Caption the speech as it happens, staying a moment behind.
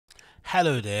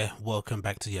Hello there, welcome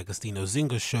back to the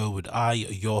AgostinhoZinga show with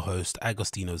your host,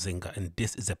 AgostinhoZinga, and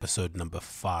this is episode number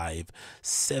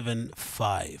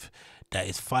 575. That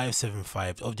is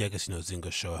 575 of the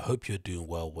AgostinhoZinga show. I hope you're doing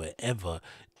well wherever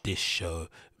this show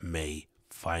may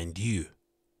find you.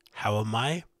 How am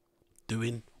I?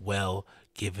 Doing well,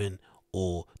 given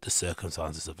all the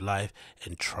circumstances of life,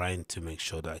 and trying to make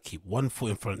sure that I keep one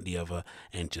foot in front of the other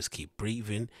and just keep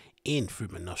breathing in through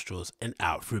my nostrils and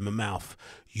out through my mouth.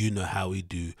 You know how we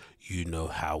do. You know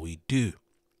how we do.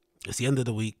 It's the end of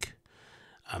the week.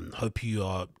 Hope you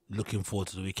are looking forward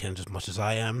to the weekend as much as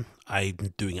I am.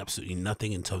 I'm doing absolutely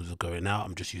nothing in terms of going out.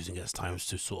 I'm just using it as times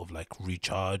to sort of like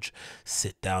recharge,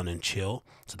 sit down and chill.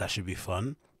 So that should be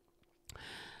fun.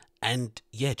 And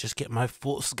yeah, just get my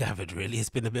thoughts gathered. Really, it's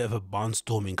been a bit of a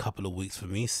barnstorming couple of weeks for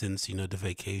me since the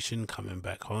vacation, coming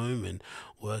back home and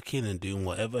working and doing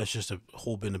whatever. It's just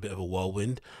whole been a bit of a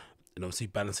whirlwind, and obviously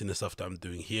balancing the stuff that I'm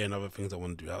doing here and other things I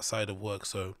want to do outside of work.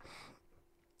 So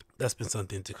that's been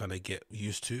something to kind of get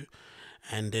used to,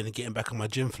 and then getting back on my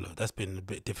gym flow. That's been a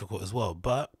bit difficult as well.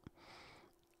 But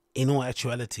in all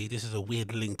actuality, this is a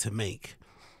weird link to make.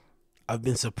 I've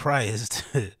been surprised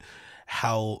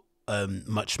how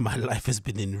much my life has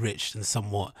been enriched and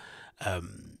somewhat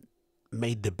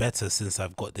made the better since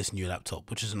I've got this new laptop,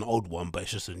 which is an old one, but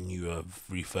it's just a newer,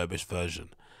 refurbished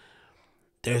version.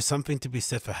 There is something to be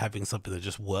said for having something that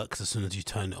just works as soon as you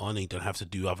turn it on and you don't have to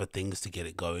do other things to get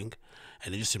it going.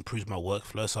 And it just improves my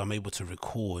workflow, so I'm able to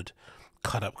record,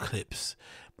 cut up clips,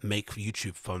 make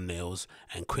YouTube thumbnails,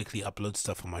 and quickly upload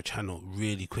stuff on my channel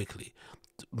really quickly,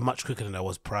 much quicker than I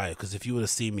was prior. Because if you would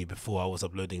have seen me before, I was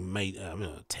uploading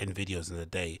 10 videos in a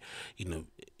day, in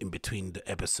between the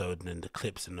episode and then the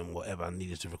clips and then whatever I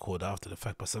needed to record after the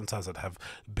fact. But sometimes I'd have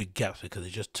big gaps because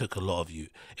it just took a lot of you.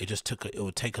 It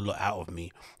would take a lot out of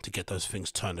me to get those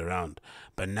things turned around.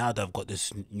 But now that I've got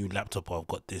this new laptop, or I've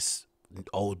got this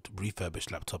old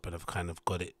refurbished laptop, and I've kind of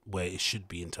got it where it should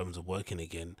be in terms of working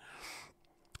again,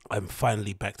 I'm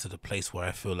finally back to the place where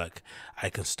I feel like I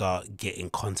can start getting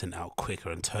content out quicker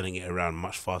and turning it around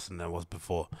much faster than I was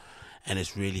before. And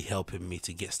it's really helping me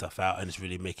to get stuff out, and it's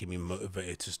really making me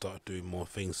motivated to start doing more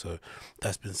things. So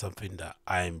that's been something that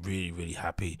I am really, really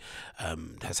happy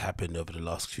has happened over the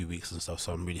last few weeks and stuff.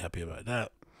 So I'm really happy about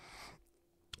that.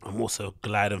 I'm also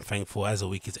glad and thankful, as the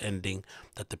week is ending,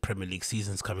 that the Premier League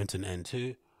season's coming to an end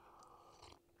too.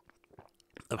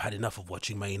 I've had enough of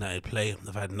watching Man United play.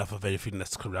 I've had enough of everything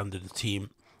that's surrounded the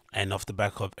team. And off the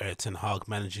back of Erik ten Hag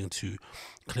managing to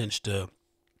clinch the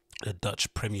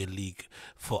Dutch Premier League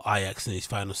for Ajax in his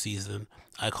final season,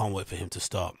 I can't wait for him to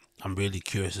start. I'm really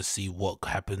curious to see what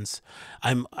happens.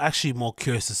 I'm actually more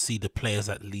curious to see the players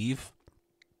that leave,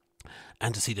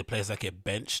 and to see the players that get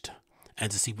benched, and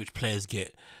to see which players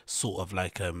get sort of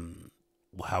like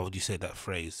how would you say that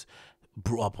phrase,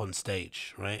 brought up on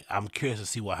stage, right? I'm curious to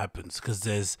see what happens, because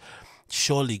there's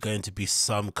surely going to be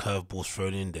some curveballs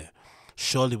thrown in there.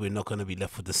 Surely we're not going to be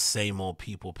left with the same old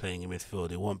people playing in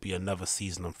midfield. It won't be another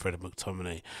season of Fred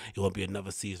McTominay. It won't be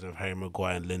another season of Harry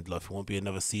Maguire and Lindelof. It won't be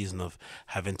another season of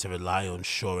having to rely on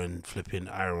Shaw and flipping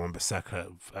Aaron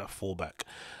Wan-Bissaka at fullback.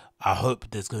 I hope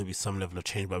there's going to be some level of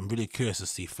change, but I'm really curious to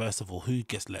see, first of all, who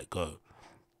gets let go,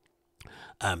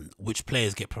 which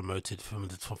players get promoted from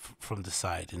the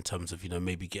side in terms of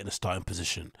maybe getting a starting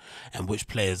position, and which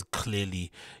players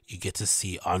clearly you get to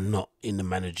see are not in the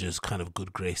manager's kind of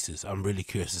good graces. I'm really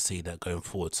curious to see that going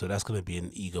forward. So that's going to be an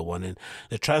eager one. And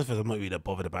the transfers, I'm not really that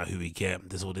bothered about who we get.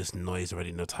 There's all this noise already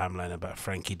in the timeline about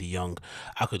Frankie de Jong.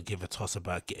 I could give a toss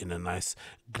about getting a nice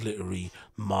glittery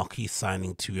marquee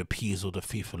signing to appease all the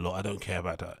FIFA lot. I don't care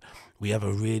about that. We have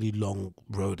a really long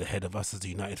road ahead of us as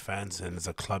United fans and as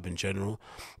a club in general.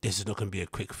 This is not going to be a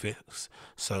quick fix.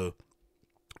 So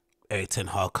Erik ten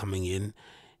Hag coming in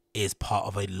is part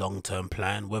of a long-term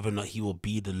plan. Whether or not he will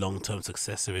be the long-term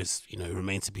successor is,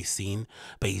 remains to be seen.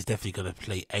 But he's definitely going to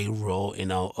play a role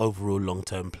in our overall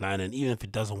long-term plan. And even if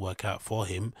it doesn't work out for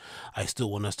him, I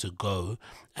still want us to go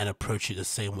and approach it the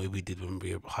same way we did when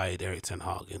we hired Erik ten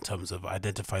Hag, in terms of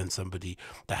identifying somebody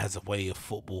that has a way of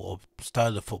football or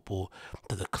style of football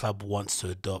that the club wants to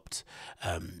adopt.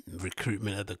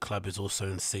 Recruitment at the club is also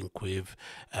in sync with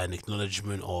an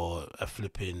acknowledgement or a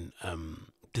flipping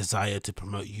desire to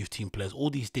promote youth team players. All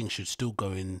these things should still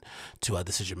go into our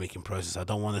decision making process. I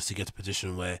don't want us to get to a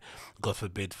position where, God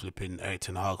forbid, flipping Erik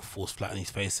ten Hag falls flat on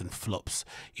his face and flops,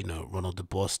 Ronald de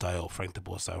Boer style, Frank de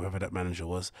Boer style, whoever that manager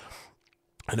was.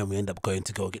 and then we end up going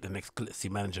to go get the next glitzy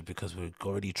manager because we've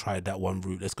already tried that one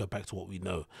route. Let's go back to what we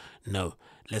know. No,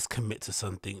 let's commit to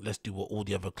something. Let's do what all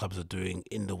the other clubs are doing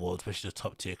in the world, especially the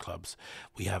top tier clubs.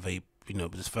 We have a, you know,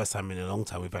 this first time in a long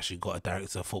time we've actually got a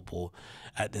director of football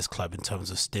at this club in terms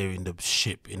of steering the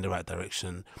ship in the right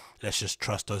direction. Let's just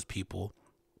trust those people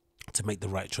to make the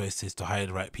right choices, to hire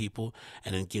the right people,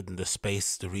 and then give them the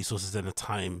space, the resources, and the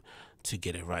time to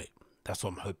get it right. That's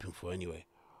what I'm hoping for anyway.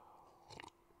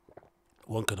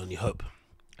 One can only hope.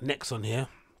 Next on here,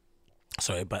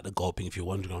 sorry about the gulping. If you're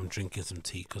wondering, I'm drinking some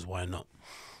tea because why not?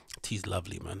 Tea's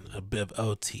lovely, man. A bit of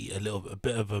LT, a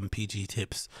bit of PG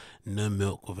tips, no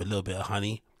milk with a little bit of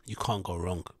honey. You can't go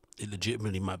wrong. It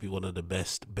legitimately might be one of the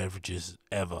best beverages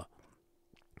ever.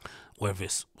 Whether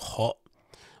it's hot,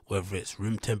 whether it's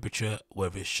room temperature,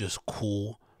 whether it's just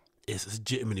cool, it's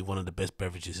legitimately one of the best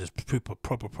beverages. It's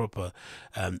proper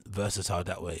versatile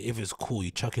that way. If it's cool,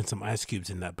 you chuck in some ice cubes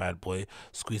in that bad boy,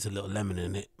 squeeze a little lemon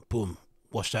in it, boom,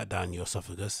 wash that down your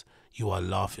esophagus, you are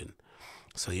laughing.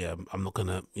 So yeah, I'm not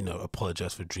gonna, you know,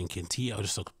 apologize for drinking tea. I'll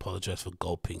just apologize for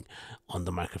gulping on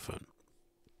the microphone.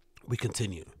 We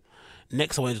continue.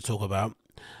 Next, I wanted to talk about,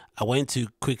 I wanted to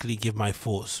quickly give my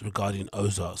thoughts regarding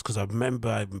Ozark, because I remember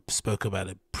I spoke about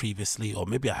it previously, or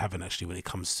maybe I haven't actually, when it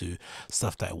comes to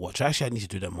stuff that I watch. Actually, I need to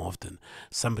do that more often.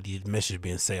 Somebody messaged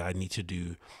me and say I need to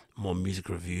do more music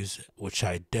reviews, which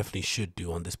I definitely should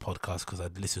do on this podcast, because I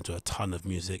listen to a ton of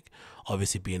music.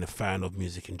 Obviously, being a fan of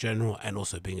music in general and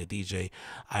also being a DJ,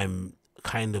 I'm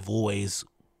kind of always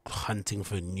hunting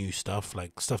for new stuff,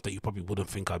 like stuff that you probably wouldn't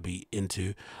think I'd be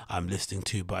into, I'm listening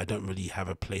to, but I don't really have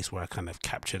a place where I kind of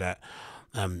capture that,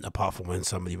 apart from when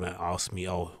somebody might ask me,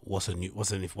 oh, what's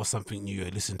something new you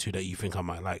listen to that you think I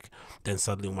might like, then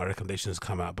suddenly my recommendations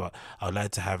come out. But I'd like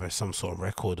to have some sort of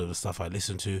record of the stuff I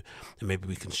listen to, and maybe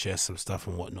we can share some stuff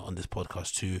and whatnot on this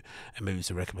podcast too, and maybe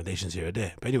some recommendations here or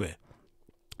there. But anyway,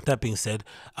 that being said,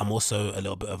 I'm also a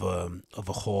little bit of a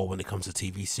whore when it comes to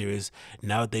TV series.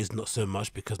 Nowadays, not so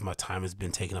much, because my time has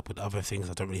been taken up with other things.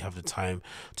 I don't really have the time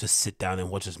to sit down and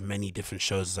watch as many different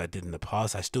shows as I did in the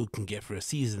past. I still can get through a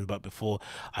season, but before,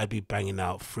 I'd be banging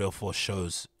out 3 or 4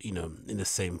 shows, you know, in the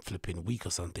same flipping week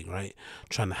or something, right?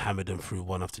 Trying to hammer them through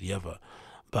one after the other.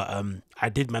 But I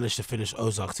did manage to finish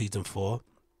Ozark season 4.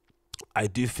 I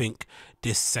do think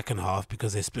this second half,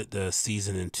 because they split the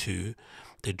season in 2,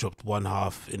 they dropped one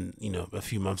half in, you know, a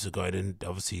few months ago, and then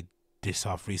obviously this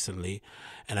half recently,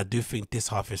 and I do think this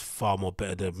half is far more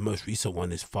better. The most recent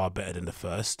one is far better than the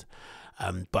first,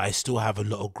 but I still have a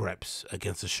lot of gripes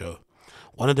against the show.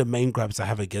 One of the main gripes I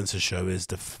have against the show is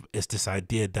this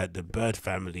idea that the Bird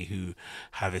family, who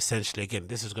have essentially, again,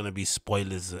 this is going to be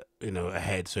spoilers, you know,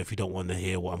 ahead, so if you don't want to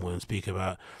hear what I'm going to speak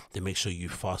about, then make sure you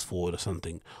fast forward or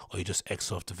something, or you just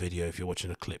X off the video if you're watching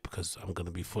a clip, because I'm going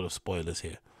to be full of spoilers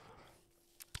here.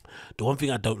 The one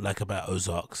thing I don't like about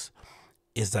Ozarks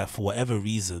is that for whatever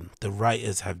reason, the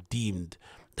writers have deemed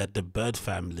that the Bird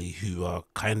family, who are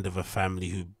kind of a family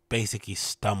who basically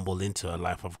stumble into a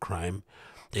life of crime,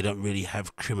 they don't really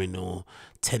have criminal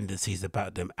tendencies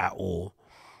about them at all.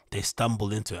 They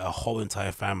stumble into a whole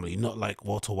entire family, not like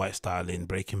Walter White style in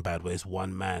Breaking Bad, where it's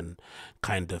one man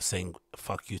kind of saying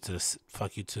 "fuck you"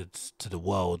 to the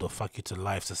world, or "fuck you" to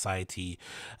life, society,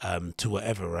 to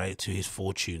whatever, right? To his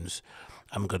fortunes.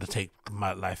 I'm going to take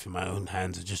my life in my own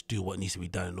hands and just do what needs to be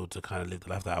done in order to kind of live the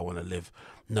life that I want to live.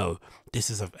 No, this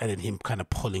is and then him kind of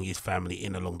pulling his family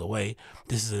in along the way.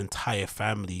 This is an entire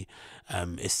family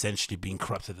essentially being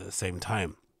corrupted at the same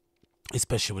time,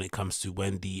 especially when it comes to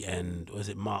Wendy and, was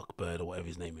it Mark Bird or whatever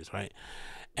his name is, right?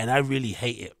 And I really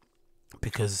hate it,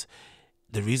 because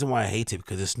the reason why I hate it,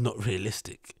 because it's not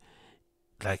realistic.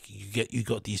 Like, you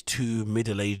got these 2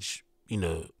 middle-aged, you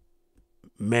know,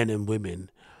 men and women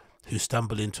who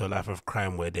stumble into a life of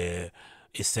crime where they're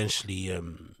essentially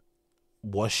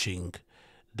washing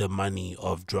the money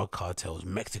of drug cartels,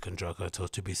 Mexican drug cartels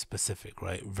to be specific,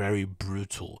 right? Very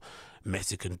brutal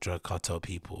Mexican drug cartel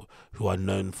people who are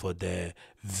known for their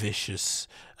vicious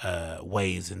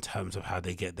ways in terms of how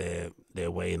they get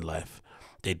their way in life.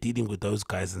 They're dealing with those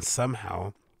guys, and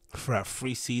somehow throughout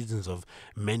 3 seasons of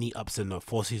many ups and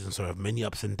 4 seasons of many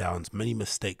ups and downs, many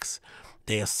mistakes,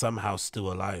 they are somehow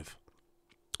still alive.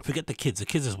 Forget the kids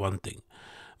is one thing,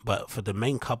 but for the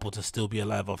main couple to still be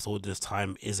alive after all this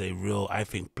time is a real, I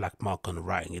think, black mark on the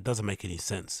writing. It doesn't make any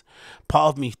sense.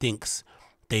 Part of me thinks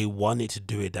they wanted to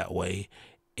do it that way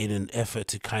in an effort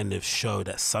to kind of show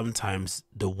that sometimes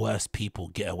the worst people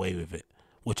get away with it,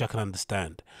 which I can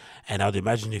understand. And I'd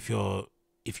imagine if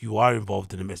you are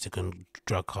involved in a Mexican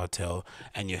drug cartel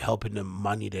and you're helping them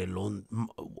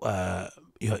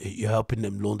you're helping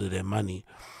them launder their money,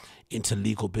 into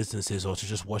legal businesses, or to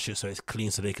just wash it so it's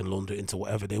clean so they can launder it into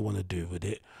whatever they want to do with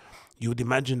it, you would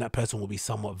imagine that person will be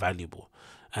somewhat valuable.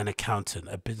 An accountant,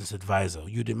 a business advisor,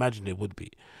 you'd imagine it would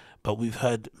be. But we've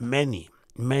heard many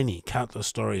countless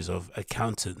stories of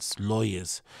accountants,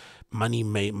 lawyers, money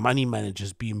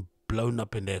managers being blown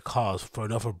up in their cars,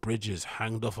 thrown off of bridges,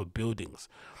 hanged off of buildings.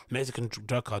 Mexican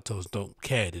drug cartels don't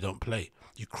care, they don't play.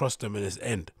 You cross them and it's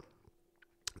end.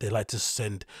 They like to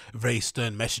send very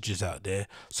stern messages out there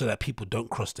so that people don't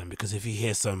cross them, because if you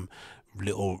hear some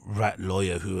little rat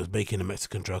lawyer who was making a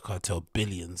Mexican drug cartel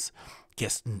billions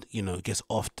gets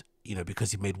offed,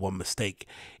 because he made one mistake,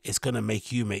 it's going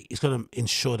to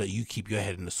ensure that you keep your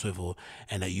head in the swivel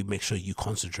and that you make sure you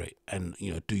concentrate and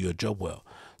do your job well.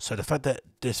 So the fact that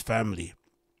this family,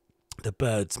 the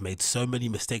Birds, made so many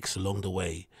mistakes along the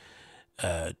way,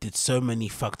 did so many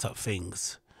fucked up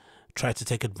things, tried to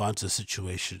take advantage of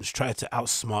situations, tried to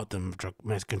outsmart them,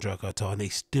 Mexican drug cartel, and they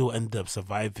still ended up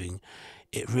surviving,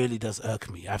 it really does irk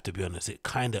me. I have to be honest, it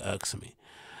kind of irks me.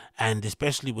 And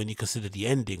especially when you consider the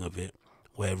ending of it,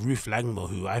 where Ruth Langmore,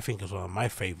 who I think is one of my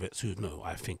favorites,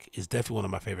 I think is definitely one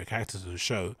of my favorite characters of the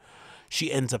show,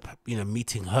 she ends up,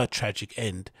 meeting her tragic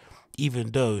end,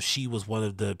 even though she was one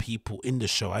of the people in the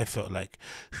show, I felt like,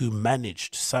 who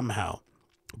managed somehow,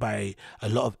 by a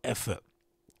lot of effort,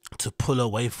 to pull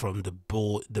away from the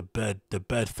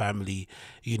Bird family,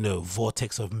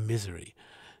 vortex of misery.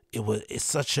 It's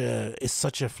such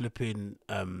a flipping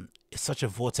it's such a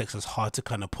vortex that's hard to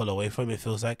kind of pull away from. It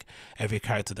feels like every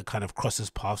character that kind of crosses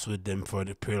paths with them for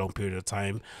a pretty long period of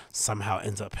time somehow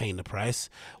ends up paying the price,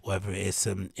 whether it's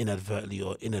inadvertently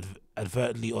or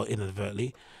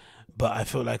inadvertently. But I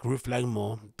feel like Ruth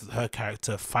Langmore, her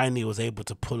character, finally was able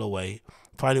to pull away,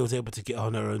 finally was able to get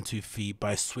on her own 2 feet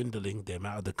by swindling them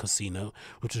out of the casino,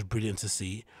 which was brilliant to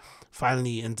see.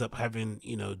 Finally ends up having,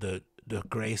 the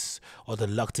grace or the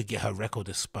luck to get her record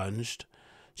expunged.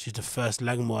 She's the first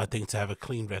Langmore, I think, to have a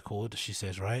clean record, she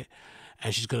says, right?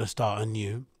 And she's going to start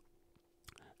anew.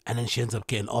 And then she ends up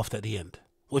getting offed at the end,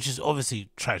 which is obviously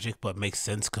tragic, but makes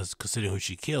sense considering who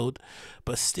she killed.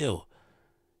 But still,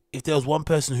 if there was one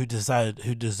person who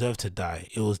deserved to die,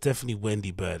 it was definitely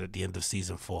Wendy Bird at the end of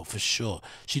season 4, for sure.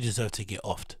 She deserved to get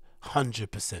offed,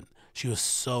 100%. She was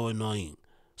so annoying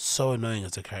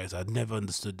as a character. I'd never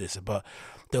understood this, but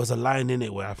there was a line in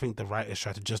it where I think the writers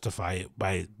tried to justify it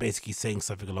by basically saying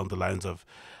something along the lines of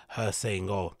her saying,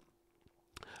 "Oh,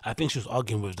 I think she was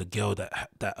arguing with the girl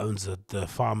that owns the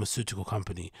pharmaceutical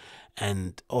company,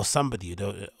 or somebody,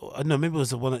 no, maybe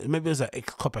it was an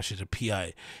ex-cop, actually, the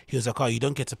PI. He was like, oh, you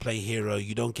don't get to play hero,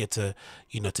 you don't get to,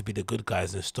 to be the good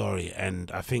guys in the story."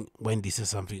 And I think Wendy says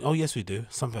something, "Oh yes we do,"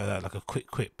 something like that, like a quick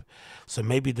quip. So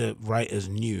maybe the writers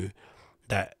knew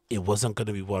that it wasn't going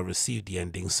to be well received, the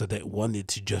ending, so they wanted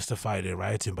to justify their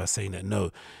writing by saying that no,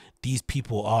 these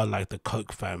people are like the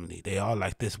Koch family, they are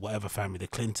like this whatever family, the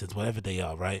Clintons, whatever they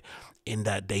are, right, in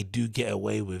that they do get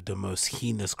away with the most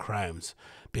heinous crimes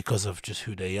because of just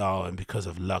who they are and because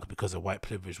of luck, because of white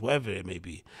privilege, whatever it may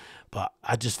be. But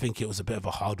I just think it was a bit of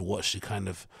a hard watch to kind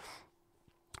of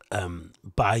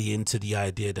buy into the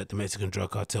idea that the Mexican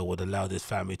drug cartel would allow this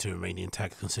family to remain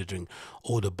intact, considering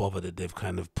all the bother that they've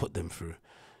kind of put them through.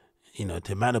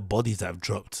 The amount of bodies that have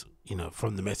dropped,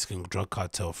 from the Mexican drug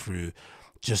cartel through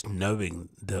just knowing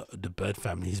the Bird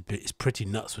family is pretty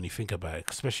nuts when you think about it,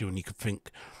 especially when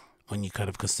you kind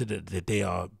of consider that they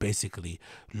are basically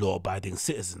law-abiding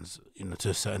citizens, to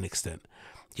a certain extent.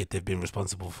 Yet they've been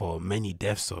responsible for many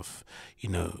deaths of,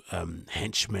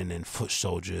 henchmen and foot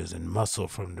soldiers and muscle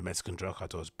from the Mexican drug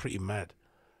cartel. It's pretty mad.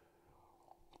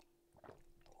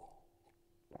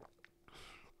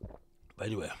 But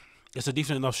anyway, it's a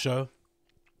decent enough show.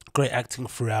 Great acting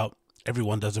throughout.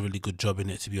 Everyone does a really good job in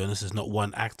it, to be honest. There's not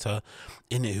one actor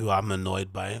in it who I'm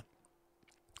annoyed by.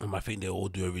 I think they all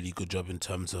do a really good job in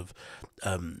terms of,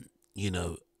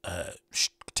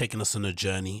 taking us on a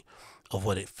journey of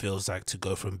what it feels like to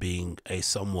go from being a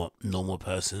somewhat normal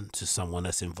person to someone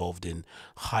that's involved in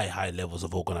high levels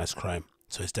of organized crime.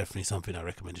 So it's definitely something I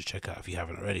recommend you check out if you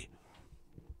haven't already.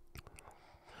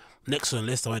 Next on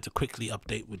the list, I want to quickly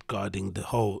update regarding the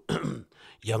whole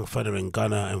young fella in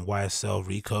Gunna and YSL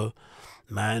Rico.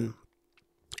 Man,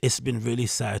 it's been really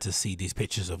sad to see these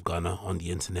pictures of Gunna on the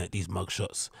internet, these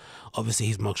mugshots. Obviously,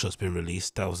 his mugshot's been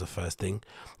released. That was the first thing.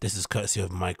 This is courtesy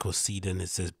of Michael Seedon. It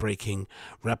says, breaking: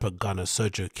 rapper Gunna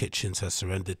Sergio Kitchens has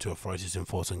surrendered to authorities in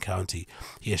Fulton County.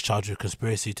 He is charged with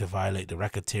conspiracy to violate the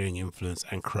Racketeering Influence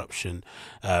and Corrupt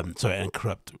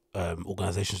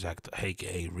Organizations Act,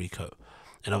 aka RICO.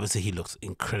 and obviously he looks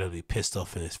incredibly pissed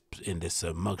off in this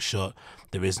mugshot.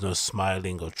 There is no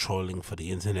smiling or trolling for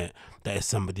the internet. That is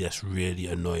somebody that's really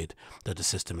annoyed that the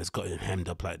system has got him hemmed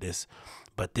up like this.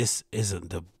 But this isn't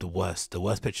the worst. The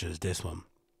worst picture is this one.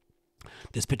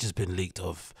 This picture's been leaked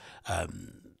of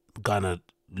Gunna.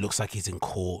 Looks like he's in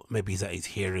court. Maybe he's at his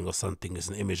hearing or something. It's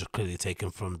an image clearly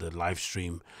taken from the live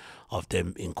stream of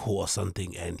them in court or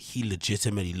something, and he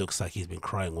legitimately looks like he's been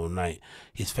crying all night.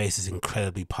 His face is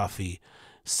incredibly puffy,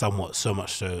 somewhat so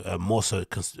much so, more so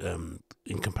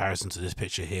in comparison to this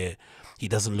picture here. He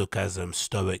doesn't look as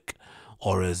stoic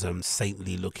or as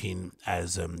saintly looking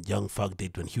as Young Thug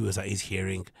did when he was at his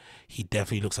hearing. He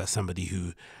definitely looks like somebody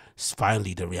who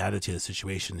finally the reality of the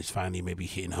situation is finally maybe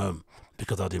hitting home,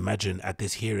 because I'd imagine at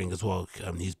this hearing as well,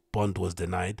 his bond was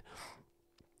denied.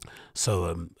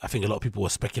 So I think a lot of people were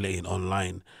speculating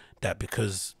online that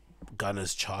because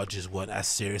Gunna's charges weren't as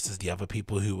serious as the other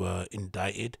people who were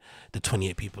indicted, the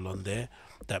 28 people on there,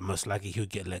 that most likely he would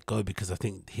get let go, because I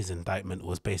think his indictment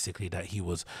was basically that he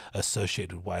was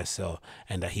associated with YSL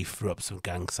and that he threw up some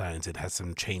gang signs and had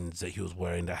some chains that he was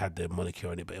wearing that had the moniker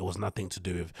on it, but it was nothing to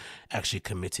do with actually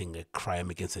committing a crime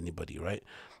against anybody, right?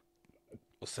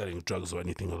 Or selling drugs or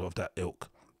anything of that ilk.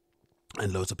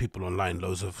 And loads of people online,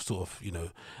 loads of sort of, you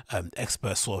know,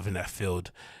 experts sort of in that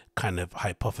field kind of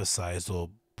hypothesized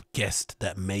or guessed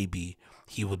that maybe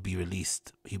he would be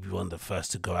released. He'd be one of the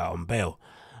first to go out on bail.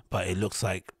 But it looks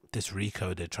like this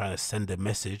Rico, they're trying to send a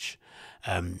message,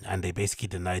 and they basically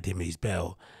denied him his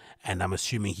bail. And I'm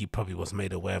assuming he probably was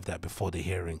made aware of that before the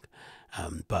hearing.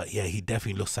 But yeah, he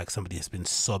definitely looks like somebody that's been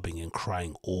sobbing and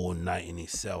crying all night in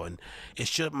his cell. And it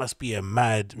sure must be a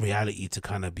mad reality to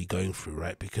kind of be going through,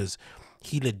 right? Because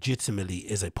he legitimately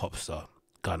is a pop star,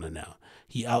 Gunna now.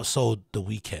 He outsold The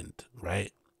Weeknd,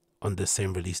 right? On the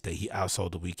same release day, he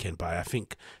outsold The Weeknd by I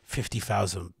think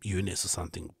 50,000 units or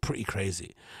something. Pretty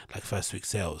crazy, like first week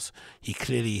sales. He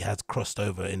clearly has crossed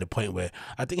over in the point where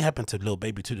I think it happened to Lil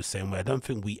Baby too, the same way. I don't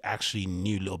think we actually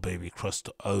knew Lil Baby crossed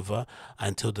over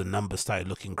until the numbers started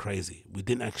looking crazy. We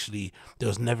didn't actually, there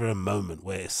was never a moment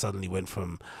where it suddenly went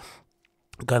from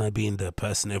Gunna being the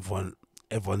person everyone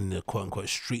in the quote-unquote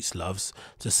streets loves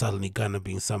to suddenly Gunna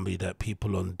being somebody that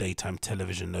people on daytime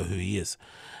television know who he is.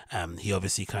 He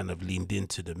obviously kind of leaned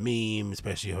into the meme,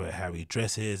 especially how he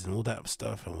dresses and all that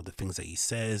stuff and all the things that he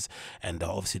says, and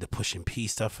obviously the Pushing P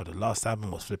stuff for the last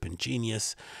album was flipping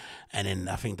genius. And then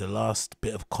I think the last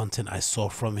bit of content I saw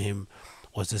from him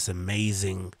was this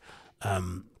amazing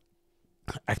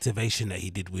activation that he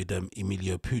did with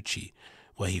Emilio Pucci,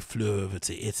 where he flew over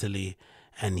to Italy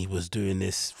and he was doing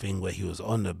this thing where he was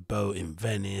on a boat in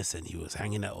Venice and he was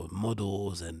hanging out with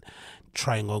models and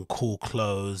trying on cool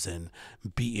clothes and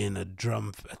beating a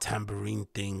tambourine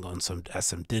thing on at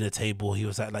some dinner table. He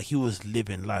was like he was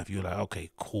living life. You were like, okay,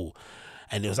 cool.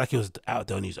 And it was like he was out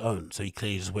there on his own. So he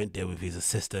clearly just went there with his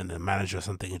assistant and manager or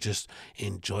something and just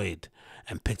enjoyed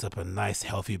and picked up a nice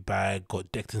healthy bag,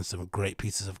 got decked in some great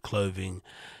pieces of clothing,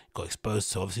 got exposed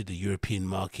to obviously the European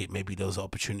market. Maybe there was an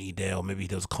opportunity there, or maybe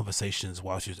there was conversations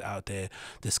while she was out there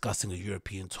discussing a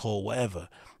European tour, whatever.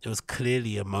 It was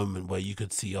clearly a moment where you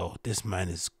could see, oh, this man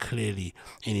is clearly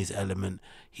in his element.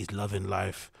 He's loving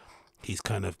life. He's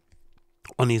kind of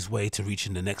on his way to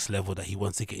reaching the next level that he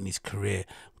wants to get in his career.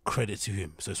 Credit to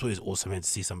him. So it's always awesome to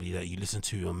see somebody that you listen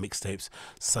to on mixtapes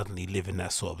suddenly living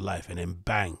that sort of life, and then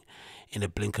bang, in a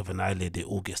blink of an eyelid it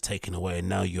all gets taken away, and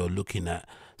now you're looking at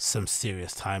some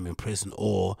serious time in prison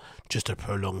or just a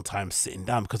prolonged time sitting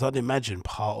down. Because I'd imagine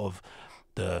part of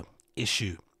the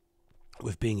issue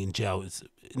with being in jail is,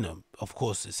 you know, of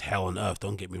course it's hell on earth,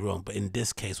 don't get me wrong, but in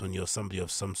this case when you're somebody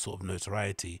of some sort of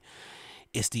notoriety,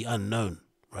 it's the unknown,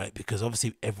 right? Because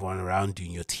obviously everyone around you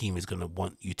and your team is going to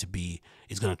want you to be,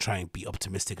 is going to try and be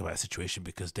optimistic about the situation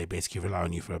because they basically rely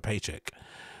on you for a paycheck.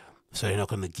 So they're not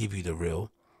going to give you the real.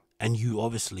 And you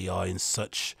obviously are in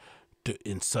such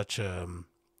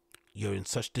you're in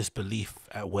such disbelief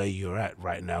at where you're at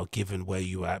right now, given where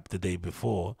you were at the day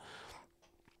before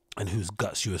and whose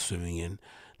guts you were swimming in,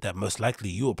 that most likely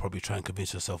you will probably try and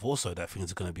convince yourself also that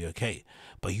things are going to be okay.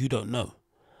 But you don't know.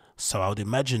 So I would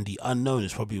imagine the unknown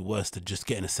is probably worse than just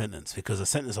getting a sentence, because a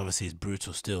sentence obviously is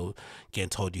brutal still. Getting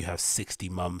told you have 60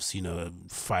 months,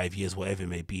 5 years, whatever it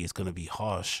may be, is going to be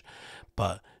harsh.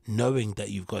 But knowing that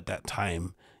you've got that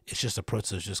time, it's just a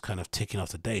process just kind of ticking off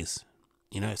the days.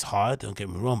 It's hard, don't get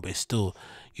me wrong, but it's still,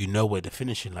 you know where the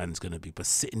finishing line is going to be. But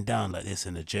sitting down like this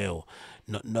in a jail,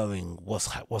 not knowing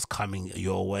what's coming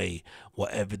your way,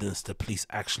 what evidence the police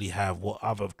actually have, what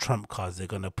other trump cards they're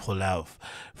going to pull out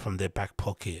from their back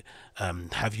pocket,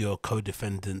 have your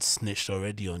co-defendants snitched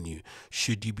already on you?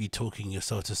 Should you be talking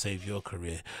yourself to save your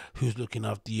career? Who's looking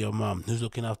after your mom? Who's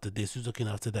looking after this? Who's looking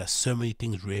after that? So many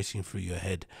things racing through your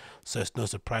head. So it's no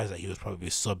surprise that he was probably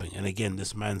sobbing. And again,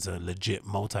 this man's a legit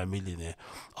multi-millionaire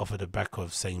off of the back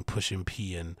of saying pushing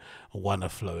P and wanna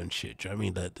flow and shit. Do you know what I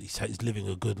mean? That he's living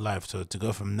a good life. So to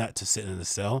go from that to sitting in a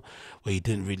cell where he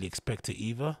didn't really expect it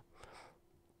either,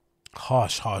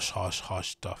 harsh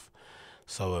stuff.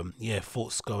 So yeah,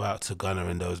 thoughts go out to Gunna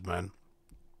and those, man.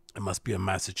 It must be a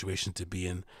mad situation to be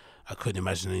in. I couldn't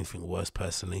imagine anything worse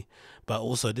personally. But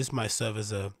also this might serve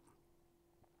as a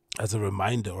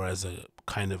reminder, or as a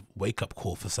kind of wake up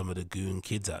call for some of the goon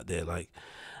kids out there. Like,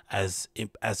 as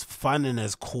fun and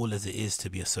as cool as it is to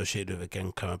be associated with a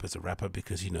gang coming up as a rapper,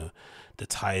 because, you know, the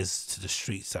ties to the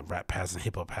streets that rap has and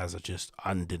hip hop has are just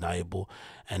undeniable,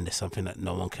 and there's something that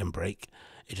no one can break.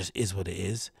 It just is what it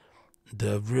is.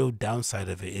 The real downside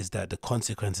of it is that the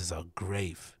consequences are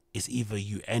grave. It's either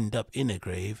you end up in a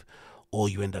grave, or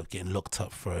you end up getting locked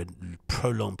up for a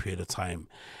prolonged period of time.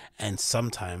 And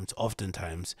sometimes,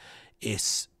 oftentimes,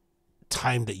 it's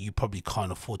time that you probably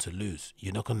can't afford to lose.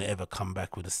 You're not going to ever come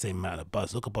back with the same amount of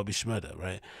buzz. Look at Bobby Shmurda,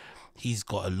 right? He's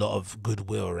got a lot of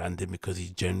goodwill around him because he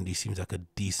generally seems like a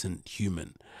decent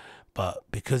human. But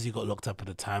because he got locked up at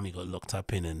the time he got locked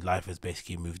up in, and life has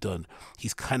basically moved on,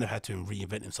 he's kind of had to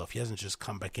reinvent himself. He hasn't just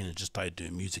come back in and just started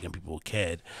doing music and people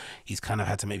cared. He's kind of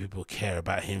had to make people care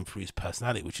about him through his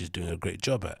personality, which he's doing a great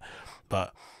job at.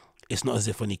 But it's not as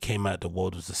if when he came out the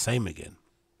world was the same again.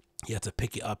 He had to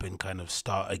pick it up and kind of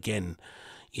start again,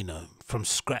 you know, from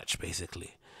scratch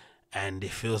basically. And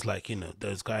it feels like, you know,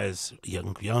 those guys,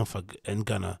 Young Thug and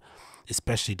Gunna,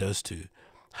 especially those two,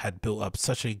 had built up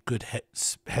such a good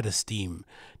head of steam.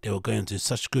 They were going to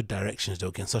such good directions. They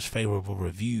were getting such favorable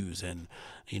reviews and,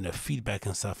 you know, feedback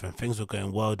and stuff, and things were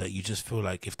going well, that you just feel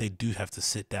like if they do have to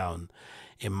sit down,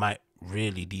 it might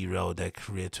really derail their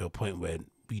career to a point where,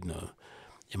 you know,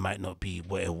 it might not be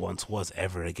what it once was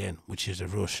ever again, which is a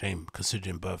real shame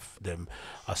considering both of them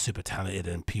are super talented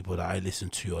and people that I listen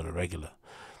to on a regular.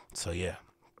 So yeah,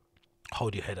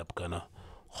 hold your head up, Gunna.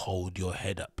 Hold your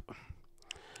head up.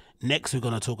 Next, we're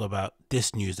going to talk about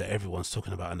this news that everyone's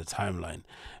talking about on the timeline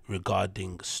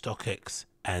regarding StockX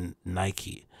and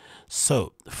Nike.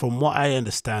 So, from what I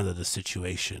understand of the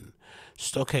situation,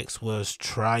 StockX was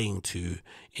trying to,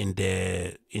 in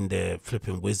their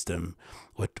flipping wisdom,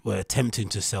 were attempting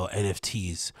to sell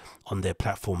NFTs on their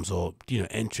platforms, or, you know,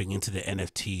 entering into the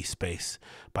NFT space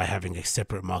by having a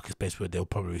separate market space where they'll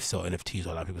probably sell NFTs or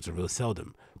allow people to really sell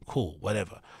them. Cool,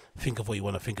 whatever. Think of what you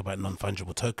want to think about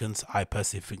non-fungible tokens. I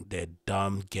personally think they're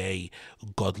dumb, gay,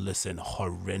 godless, and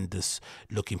horrendous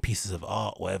looking pieces of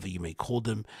art, whatever you may call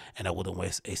them, and I wouldn't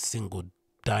waste a single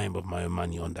dime of my own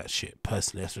money on that shit.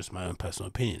 Personally, that's just my own personal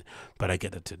opinion. But I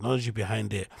get the technology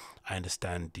behind it. I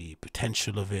understand the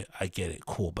potential of it. I get it,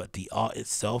 cool. But the art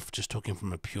itself, just talking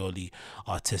from a purely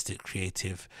artistic,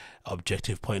 creative,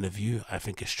 objective point of view, I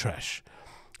think it's trash.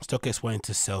 StockX wanting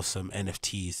to sell some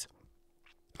NFTs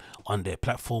on their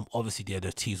platform. Obviously the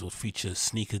NFTs will feature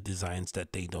sneaker designs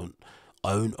that they don't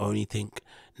own or anything.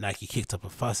 Nike kicked up a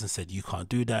fuss and said, you can't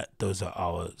do that, those are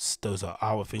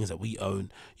our things that we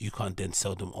own, you can't then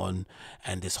sell them on.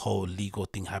 And this whole legal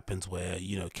thing happens where,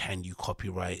 you know, can you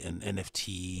copyright an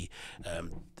NFT?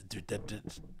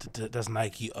 Does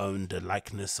Nike own the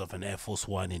likeness of an Air Force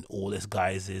One in all its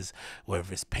guises,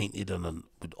 whether it's painted on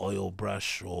with oil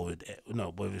brush, or with,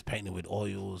 no, whether it's painted with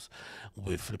oils,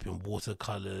 with flipping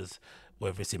watercolors,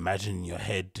 whether it's imagined in your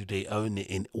head? Do they own it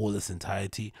in all its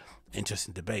entirety?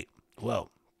 Interesting debate. Well,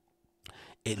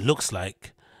 it looks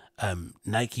like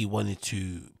Nike wanted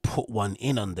to put one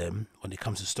in on them when it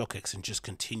comes to StockX and just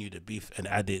continue the beef and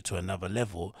add it to another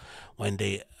level when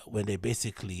they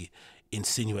basically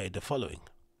insinuated the following.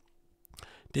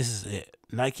 This is it.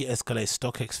 Nike escalates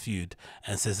StockX feud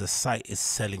and says the site is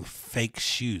selling fake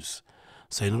shoes.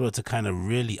 So in order to kind of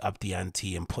really up the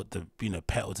ante and put the, you know,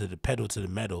 pedal to the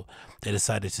metal, they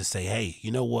decided to say, hey,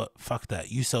 you know what, fuck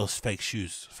that, you sell fake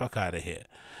shoes, fuck out of here.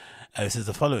 It says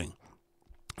the following.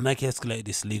 Nike escalated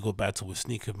this legal battle with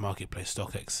sneaker marketplace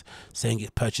StockX, saying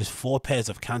it purchased 4 pairs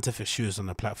of counterfeit shoes on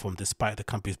the platform despite the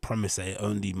company's promise that it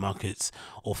only markets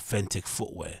authentic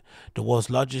footwear. The world's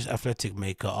largest athletic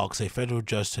maker asks a federal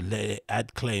judge to let it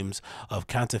add claims of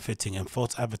counterfeiting and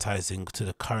false advertising to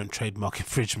the current trademark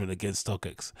infringement against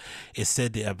StockX. It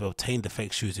said they have obtained the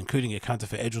fake shoes, including a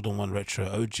counterfeit Air Jordan 1 Retro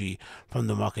OG, from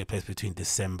the marketplace between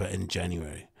December and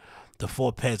January. The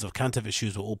 4 pairs of counterfeit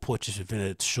shoes were all purchased within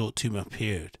a short 2-month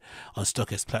period on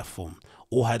StockX platform.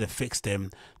 All had affixed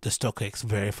them the StockX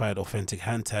verified authentic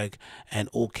hand tag, and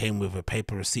all came with a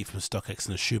paper receipt from StockX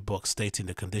in a shoebox stating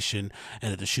the condition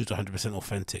and that the shoes were 100%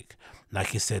 authentic,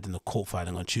 Nike said in a court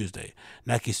filing on Tuesday.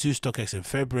 Nike sued StockX in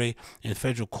February in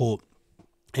federal court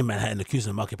in Manhattan, accusing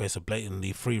the marketplace of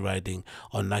blatantly free riding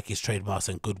on Nike's trademarks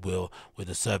and goodwill with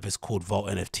a service called Vault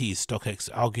NFTs. StockX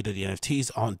argued that the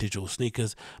NFTs aren't digital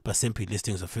sneakers, but simply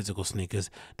listings of physical sneakers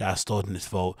that are stored in its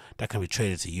vault that can be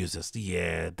traded to users.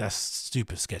 Yeah, that's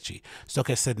super sketchy.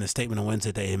 StockX said in a statement on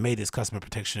Wednesday that it made its customer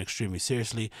protection extremely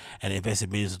seriously and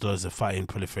invested millions of dollars in fighting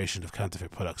proliferation of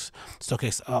counterfeit products.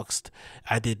 StockX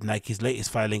added Nike's latest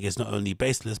filing is not only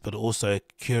baseless but also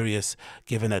curious,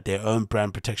 given that their own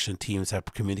brand protection teams have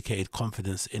communicated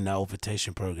confidence in our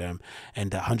authentication program and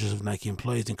that hundreds of Nike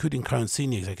employees, including current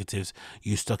senior executives,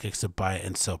 use StockX to buy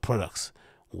and sell products.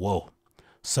 Whoa.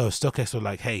 So StockX were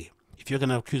like, hey, if you're going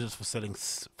to accuse us for selling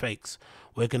fakes,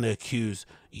 we're going to accuse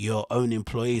your own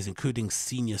employees, including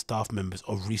senior staff members,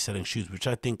 of reselling shoes, which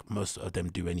I think most of them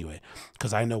do anyway.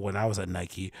 Because I know when I was at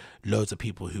Nike, loads of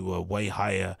people who were way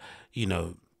higher, you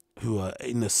know, who are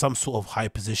in some sort of high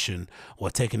position were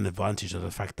taking advantage of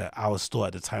the fact that our store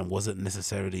at the time wasn't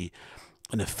necessarily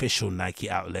an official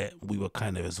Nike outlet. We were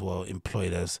kind of as well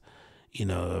employed as, you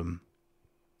know,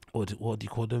 what do you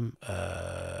call them?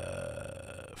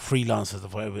 Freelancers or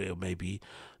whatever it may be.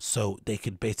 So they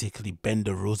could basically bend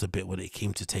the rules a bit when it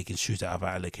came to taking shoes out of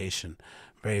our allocation.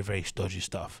 Very, very dodgy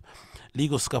stuff.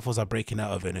 Legal scuffles are breaking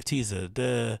out over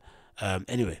NFTs.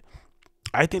 Anyway,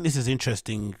 I think this is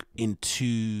interesting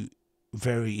for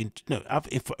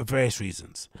various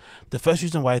reasons. The first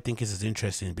reason why I think this is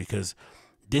interesting because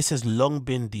this has long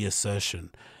been the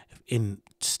assertion in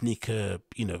sneakerhead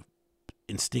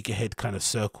kind of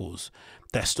circles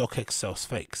that StockX sells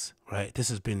fakes, right? This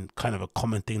has been kind of a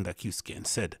common thing that keeps getting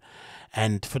said.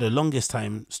 And for the longest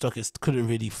time, StockX couldn't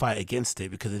really fight against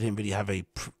it because they didn't really have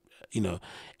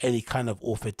any kind of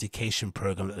authentication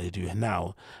program that they do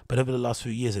now. But over the last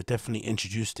few years, they've definitely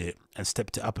introduced it and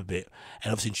stepped it up a bit,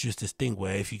 and obviously introduced this thing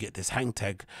where if you get this hang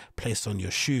tag placed on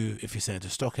your shoe, if you send it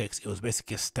to StockX, it was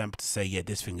basically a stamp to say, yeah,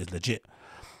 this thing is legit.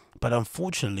 But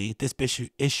unfortunately, this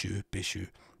issue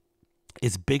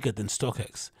is bigger than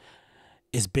StockX.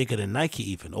 Is bigger than Nike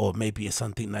even, or maybe it's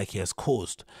something Nike has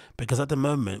caused, because at the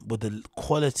moment with the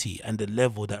quality and the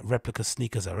level that replica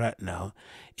sneakers are at now,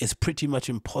 it's pretty much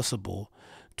impossible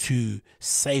to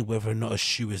say whether or not a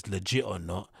shoe is legit or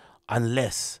not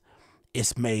unless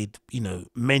it's made,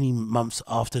 many months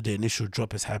after the initial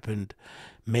drop has happened,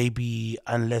 maybe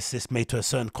unless it's made to a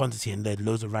certain quantity and then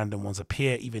loads of random ones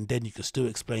appear. Even then you can still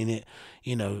explain it,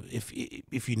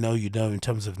 if you know in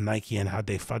terms of Nike and how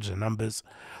they fudge the numbers.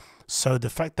 So the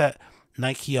fact that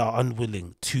Nike are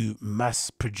unwilling to mass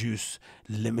produce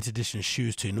limited edition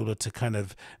shoes in order to kind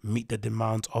of meet the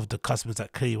demands of the customers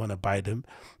that clearly want to buy them,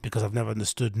 because I've never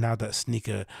understood now that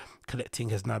sneaker collecting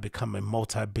has now become a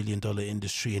multi-billion-dollar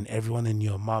industry and everyone and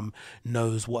your mum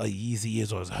knows what a Yeezy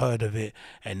is or has heard of it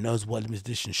and knows what limited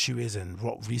edition shoe is and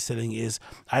what reselling is.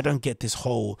 I don't get this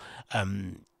whole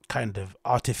kind of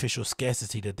artificial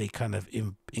scarcity that they kind of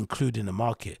include in the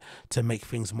market to make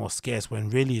things more scarce, when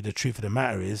really the truth of the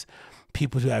matter is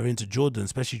people who are into Jordan,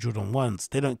 especially Jordan 1s,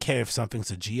 they don't care if something's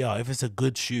a GR. If it's a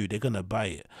good shoe, they're gonna buy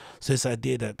it. So this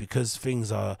idea that because things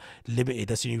are limited,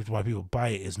 that's the only reason why people buy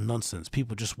it, is nonsense.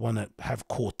 People just want to have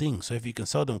cool things. So if you can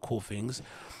sell them cool things,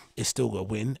 it's still a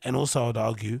win. And also I would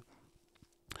argue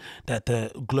that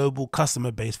the global customer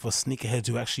base for sneakerheads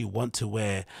who actually want to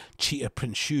wear cheetah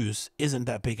print shoes isn't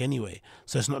that big anyway.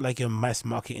 So it's not like you're mass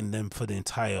marketing them for the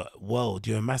entire world.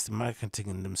 You're mass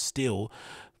marketing them still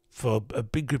for a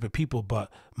big group of people, but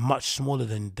much smaller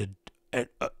than the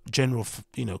general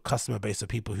customer base of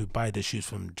people who buy the shoes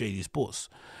from JD Sports.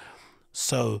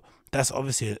 So that's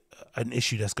obviously an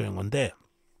issue that's going on there.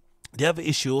 The other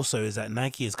issue also is that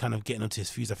Nike is kind of getting onto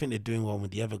his views. I think they're doing one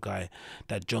with the other guy,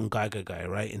 that John Geiger guy,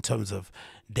 right? In terms of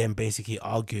them basically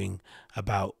arguing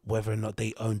about whether or not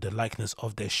they own the likeness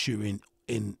of their shoe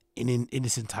in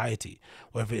its entirety,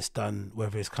 whether it's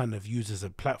kind of used as a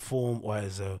platform or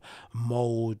as a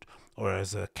mold or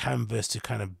as a canvas to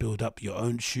kind of build up your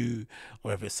own shoe,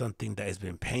 or if it's something that has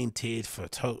been painted for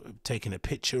taking a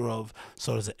picture of,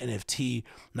 so as an NFT.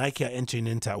 Nike are entering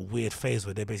into that weird phase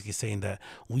where they're basically saying that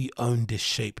we own this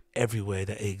shape everywhere,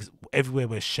 everywhere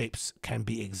where shapes can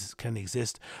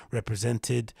exist,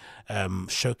 represented,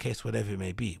 showcase, whatever it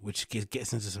may be, which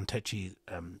gets into some touchy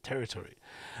territory.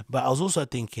 But I was also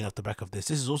thinking off the back of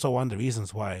this is also one of the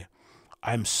reasons why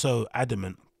I'm so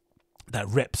adamant that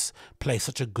reps play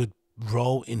such a good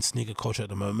role in sneaker culture at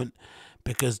the moment,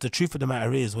 Because the truth of the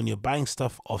matter is, when you're buying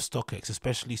stuff off StockX,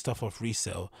 especially stuff off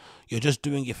resale, you're just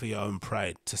doing it for your own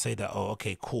pride, to say that, oh,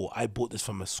 okay, cool, I bought this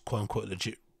from a quote unquote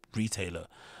legit retailer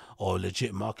or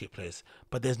legit marketplace.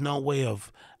 But there's no way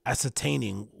of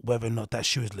ascertaining whether or not that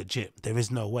shoe is legit. There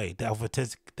is no way. The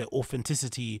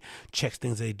authenticity checks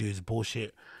things they do is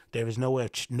bullshit. There is no way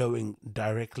of knowing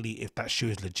directly if that shoe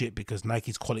is legit, because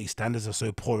Nike's quality standards are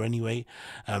so poor anyway.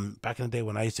 Back in the day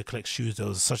when I used to collect shoes, there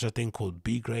was such a thing called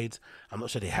B grades. I'm not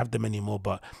sure they have them anymore,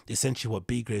 but essentially what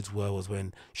B grades were was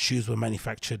when shoes were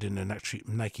manufactured in the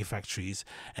Nike factories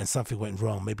and something went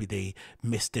wrong. Maybe they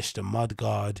misstitched the mud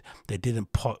guard, they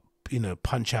didn't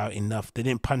punch out enough, they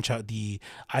didn't punch out the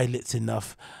eyelets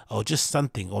enough, or just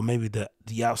something, or maybe the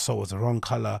outsole was the wrong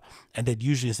color, and they'd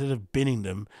usually, instead of binning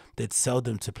them, they'd sell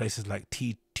them to places like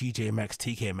TJ Maxx,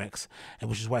 TK Maxx, and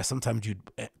which is why sometimes you'd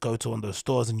go to one of those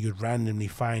stores and you'd randomly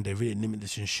find a really limited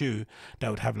edition shoe that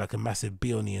would have like a massive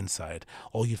B on the inside,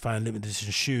 or you'd find a limited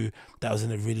edition shoe that was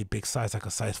in a really big size, like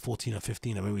a size 14 or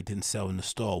 15, and maybe didn't sell in the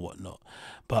store or whatnot.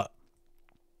 But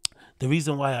the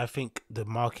reason why I think the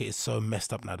market is so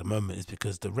messed up now at the moment is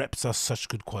because the reps are such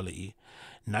good quality.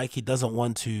 Nike doesn't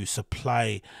want to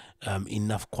supply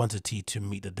enough quantity to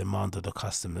meet the demand of the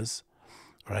customers,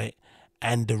 right?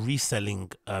 And the reselling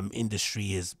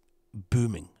industry is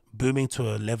booming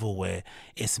to a level where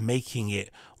it's making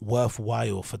it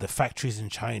worthwhile for the factories in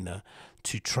China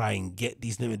to try and get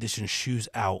these limited edition shoes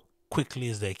out quickly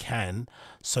as they can,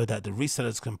 so that the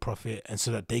resellers can profit and so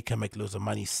that they can make loads of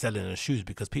money selling the shoes,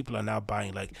 because people are now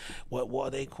buying, like, what are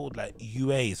they called, like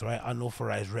UAs, right?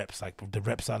 Unauthorized reps. Like the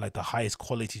reps are like the highest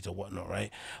quality to whatnot,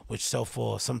 right? Which sell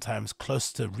for sometimes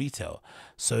close to retail.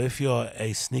 So if you're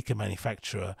a sneaker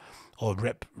manufacturer or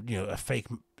rep, a fake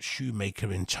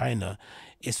shoemaker in China,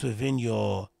 it's within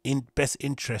your best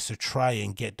interest to try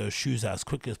and get those shoes out as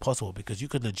quickly as possible, because you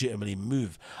could legitimately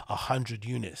move 100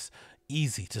 units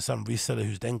easy to some reseller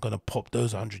who's then going to pop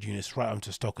those 100 units right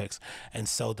onto StockX and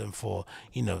sell them for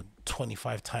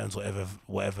 25 times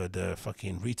whatever the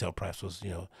fucking retail price was.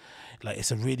 Like, it's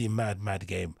a really mad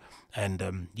game.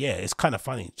 And yeah, it's kind of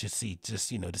funny to see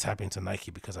this happening to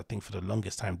Nike, because I think for the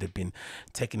longest time they've been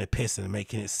taking a piss and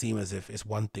making it seem as if it's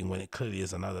one thing when it clearly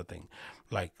is another thing.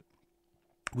 Like,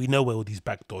 we know where all these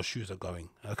backdoor shoes are going.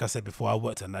 Like I said before, I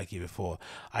worked at Nike before.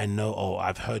 I know, or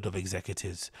I've heard of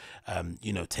executives,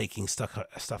 taking stuff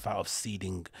out of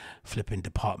seeding, flipping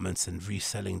departments and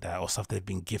reselling that, or stuff they've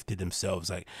been gifted themselves.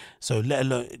 Like, so let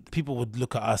alone, people would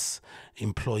look at us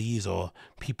employees or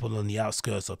people on the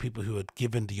outskirts or people who had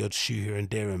given the odd shoe here and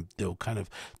there, and they'll kind of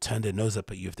turn their nose up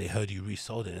at you if they heard you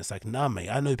resold it. And it's like, nah, mate,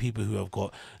 I know people who have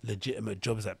got legitimate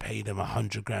jobs that pay them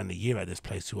 100 grand a year at this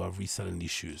place who are reselling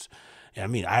these shoes. I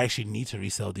mean, I actually need to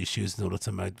resell these shoes in order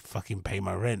to fucking pay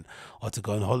my rent or to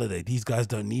go on holiday. These guys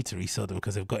don't need to resell them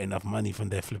because they've got enough money from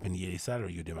their flipping yearly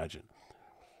salary, you'd imagine.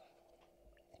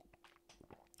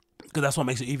 Because that's what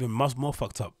makes it even much more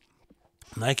fucked up.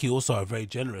 Nike also are very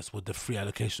generous with the free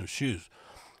allocation of shoes.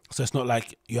 So it's not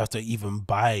like you have to even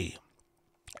buy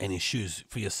any shoes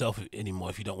for yourself anymore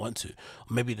if you don't want to.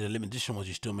 Or maybe the limited edition ones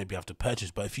you still maybe have to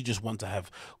purchase, but if you just want to have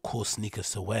cool sneakers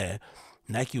to wear,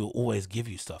 Nike will always give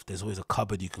you stuff. There's always a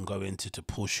cupboard you can go into to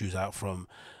pull shoes out from.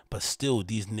 But still,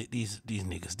 these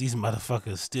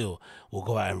motherfuckers still will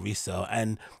go out and resell.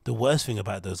 And the worst thing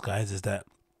about those guys is that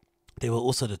they were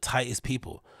also the tightest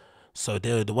people. So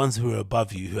they were the ones who were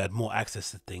above you, who had more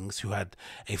access to things, who had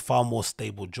a far more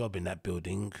stable job in that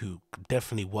building, who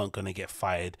definitely weren't going to get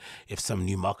fired if some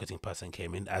new marketing person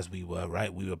came in, as we were,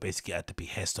 right? We were basically at the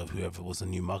behest of whoever was the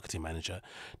new marketing manager.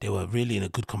 They were really in a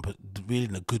good,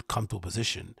 comfortable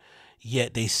position,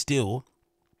 yet they still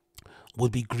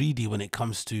would be greedy when it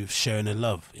comes to sharing the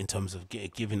love, in terms of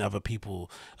giving other people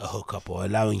a hookup or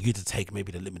allowing you to take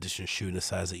maybe the limited edition shoe in the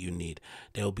size that you need.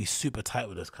 They'll be super tight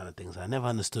with those kind of things. I never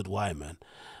understood why, man.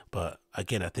 But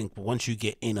again, I think once you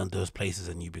get in on those places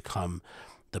and you become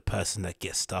the person that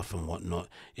gets stuff and whatnot,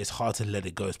 it's hard to let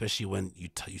it go, especially when you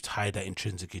tie that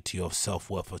intrinsically to your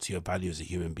self-worth or to your value as a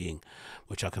human being,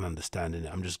 which I can understand. And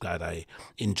I'm just glad I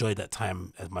enjoyed that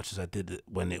time as much as I did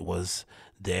when it was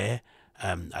there.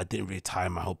 I didn't really tie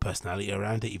my whole personality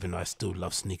around it, even though I still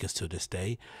love sneakers to this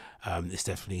day. It's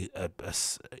definitely a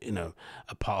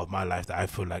part of my life that I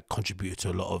feel like contributed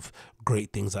to a lot of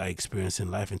great things that I experienced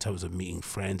in life, in terms of meeting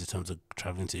friends, in terms of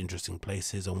traveling to interesting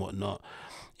places and whatnot.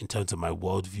 In terms of my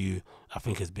worldview, I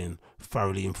think has been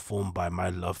thoroughly informed by my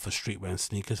love for streetwear and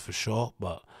sneakers, for sure.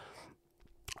 But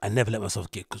I never let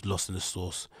myself get lost in the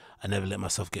sauce. I never let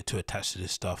myself get too attached to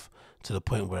this stuff, to the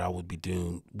point where I would be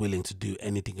willing to do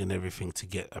anything and everything to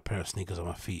get a pair of sneakers on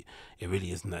my feet. It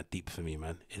really isn't that deep for me,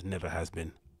 man. It never has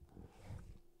been.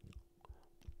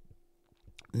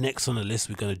 Next on the list,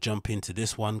 we're going to jump into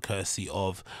this one, courtesy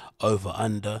of Over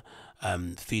Under,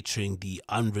 featuring the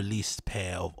unreleased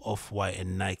pair of Off-White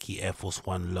and Nike Air Force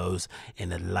One lows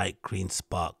in a light green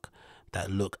spark that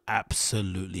look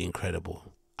absolutely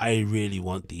incredible. I really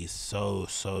want these so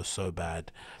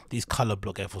bad. These color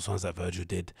block Air Force Ones that Virgil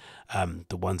did,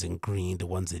 the ones in green, the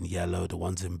ones in yellow, the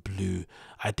ones in blue,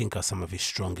 I think are some of his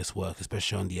strongest work,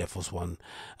 especially on the Air Force One,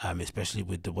 especially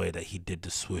with the way that he did the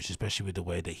swoosh, especially with the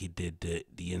way that he did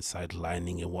the inside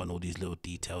lining and all these little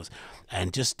details,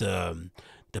 and just the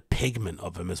pigment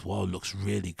of them as well looks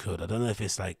really good. I don't know if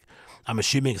it's like, I'm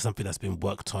assuming it's something that's been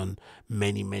worked on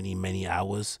many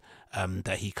hours,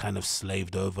 that he kind of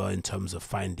slaved over in terms of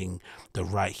finding the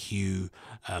right hue,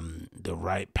 the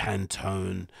right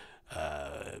Pantone,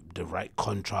 the right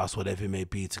contrast, whatever it may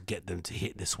be, to get them to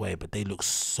hit this way. But they look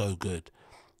so good.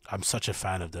 I'm such a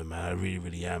fan of them, man. I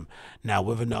really am. Now,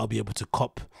 whether or not I'll be able to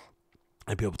cop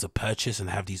and be able to purchase and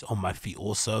have these on my feet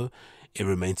also, it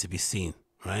remains to be seen,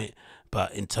 right?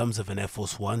 But in terms of an Air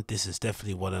Force One, this is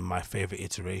definitely one of my favorite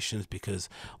iterations, because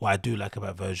what I do like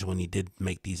about Virgil, when he did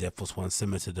make these Air Force Ones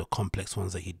similar to the complex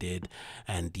ones that he did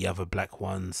and the other black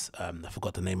ones, I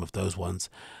forgot the name of those ones,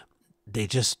 they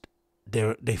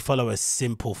follow a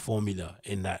simple formula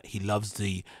in that he loves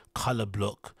the color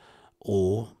block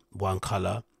or one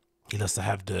color. He loves to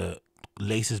have the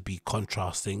laces be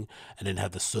contrasting and then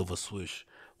have the silver swoosh,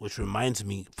 which reminds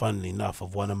me, funnily enough,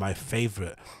 of one of my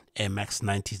favorite Air Max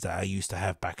 90s that I used to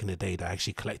have back in the day that I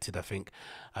actually collected. I think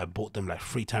I bought them like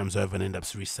 3 times over and ended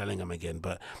up reselling them again.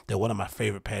 But they're one of my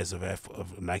favorite pairs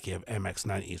of Nike Air Max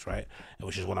 90s, right?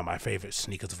 Which is one of my favorite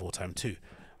sneakers of all time too.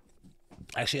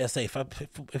 Actually, I say if I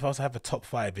was to have a top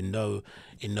 5 in no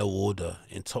order,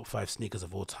 in top 5 sneakers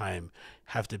of all time,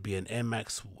 have to be an Air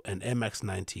Max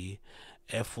 90,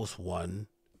 Air Force One,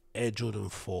 Air Jordan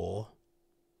 4.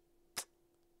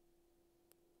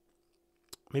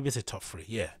 Maybe it's a top 3,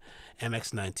 yeah.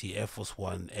 MX90, Air Force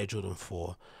One, Air Jordan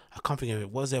 4. I can't think of it.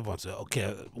 What was everyone say?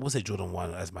 Okay, was it Jordan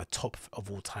 1 as my top of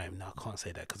all time? No, I can't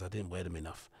say that because I didn't wear them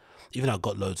enough. Even though I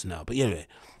got loads now. But anyway,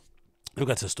 we'll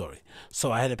get to the story.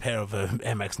 So I had a pair of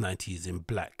MX90s in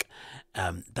black,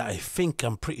 that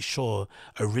I'm pretty sure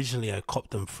originally I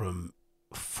copped them from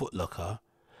Foot Locker.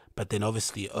 But then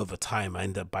obviously over time I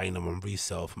ended up buying them on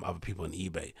resale from other people on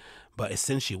eBay. But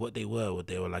essentially what they were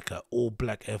like a all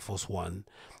black Air Force One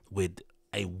with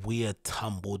a weird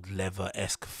tumbled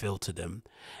leather-esque feel to them,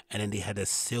 and then they had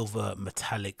a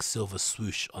metallic silver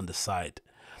swoosh on the side.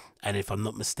 And if I'm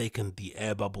not mistaken, the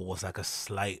air bubble was like a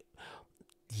slight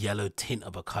yellow tint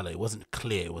of a color. It wasn't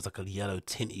clear, it was like a yellow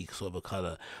tinty sort of a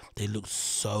color. They looked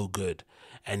so good,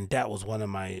 and that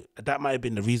might have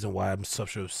been the reason why I'm so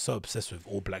obsessed with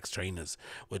all black trainers,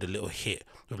 with a little hit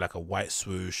with like a white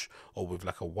swoosh or with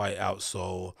like a white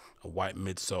outsole, a white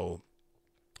midsole.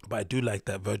 But I do like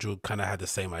that Virgil kind of had the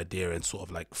same idea and sort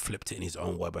of like flipped it in his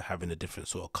own way by having the different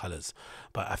sort of colors.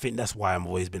 But I think that's why I've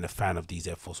always been a fan of these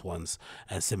Air Force Ones,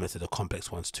 and similar to the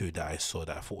complex ones too that I saw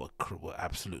that I thought were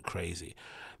absolute crazy,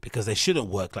 because they shouldn't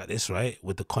work like this, right?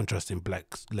 With the contrasting black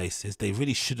laces, they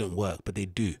really shouldn't work, but they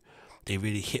do. They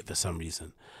really hit for some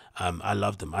reason. I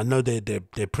love them. I know they're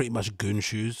pretty much goon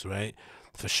shoes, right?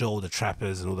 For sure, the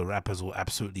trappers and all the rappers will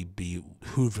absolutely be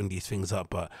hoovering these things up,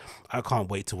 but I can't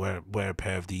wait to wear a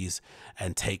pair of these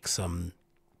and take some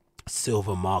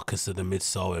silver markers to the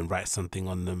midsole and write something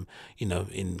on them, you know,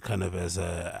 in kind of as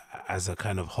a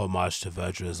kind of homage to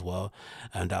Virgil as well.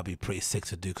 And that'll be pretty sick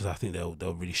to do, because I think they'll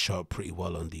really show up pretty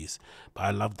well on these. But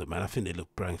I love them, man. I think they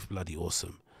look bloody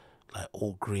awesome, like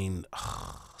all green.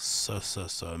 So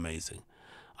amazing.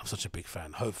 I'm such a big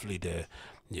fan. Hopefully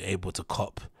you're able to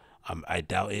cop. I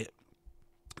doubt it.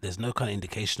 There's no kind of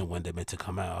indication of when they're meant to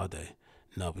come out, are they?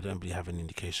 No, we don't really have an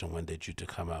indication when they're due to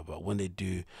come out. But when they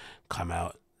do come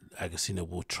out, Agostinho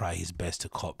will try his best to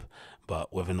cop.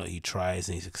 But whether or not he tries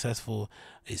and he's successful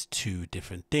is 2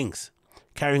 different things.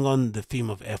 Carrying on the theme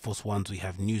of Air Force Ones, we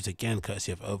have news again,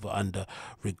 courtesy of Over Under,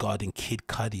 regarding Kid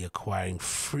Cudi acquiring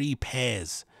 3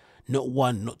 pairs. Not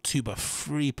 1, not 2, but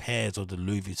 3 pairs of the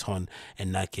Louis Vuitton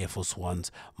and Nike Air Force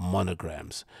Ones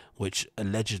monograms, which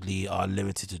allegedly are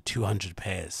limited to 200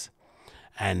 pairs.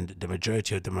 And the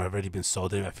majority of them have already been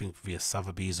sold in, I think, via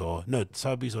Sotheby's or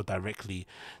directly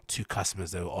to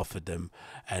customers that were offered them,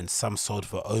 and some sold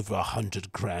for over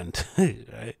 100 grand.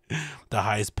 Right? The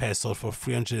highest pair sold for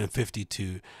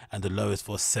 352 and the lowest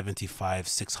for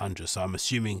 75,600. So I'm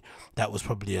assuming that was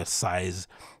probably a size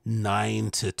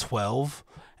 9 to 12.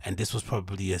 And this was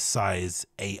probably a size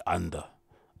 8 under,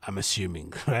 I'm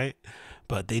assuming, right?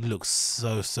 But they look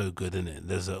so good in it.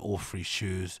 There's all 3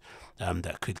 shoes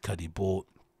that Kid Cudi bought.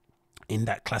 in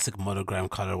that classic monogram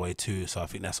colorway too. So I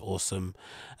think that's awesome.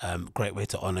 Great way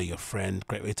to honor your friend,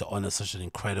 great way to honor such an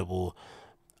incredible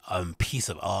piece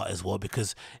of art as well,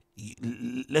 because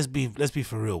let's be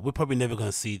for real, we're probably never going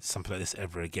to see something like this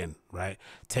ever again, right?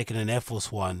 Taking an Air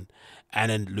Force One and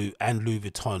then Louis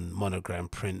Vuitton monogram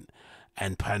print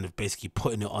and kind of basically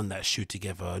putting it on that shoe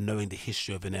together, knowing the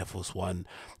history of an Air Force One,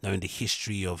 knowing the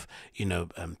history of, you know,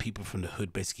 people from the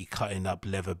hood basically cutting up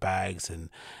leather bags and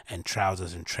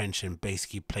trousers and trench and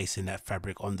basically placing that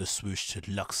fabric on the swoosh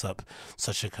to lux up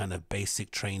such a kind of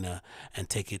basic trainer and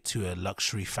take it to a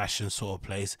luxury fashion sort of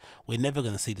place. We're never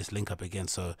going to see this link up again.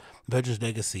 So Virgil's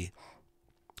legacy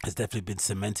has definitely been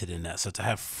cemented in that. So to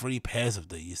have 3 pairs of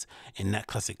these in that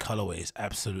classic colorway is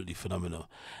absolutely phenomenal.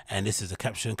 And this is a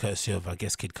caption courtesy of, I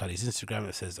guess, Kid Cudi's Instagram.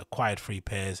 It says acquired 3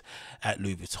 pairs at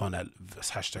Louis Vuitton at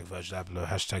hashtag Virgil Abloh,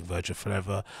 hashtag Virgil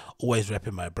forever. Always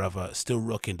repping my brother, still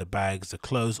rocking the bags, the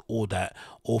clothes, all that,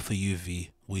 all for you,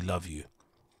 V. We love you.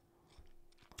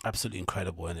 Absolutely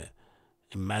incredible, isn't it?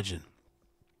 Imagine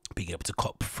being able to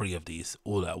cop 3 of these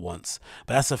all at once.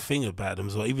 But that's the thing about them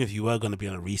as well. Even if you were going to be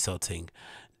on a resale thing,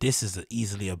 this is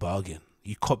easily a bargain.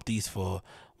 You cop these for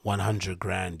 100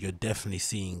 grand, you're definitely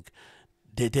seeing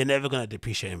they're never going to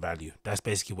depreciate in value. That's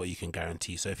basically what you can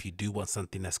guarantee. So if you do want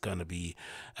something that's going to be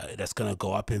that's going to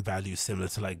go up in value, similar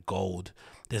to like gold,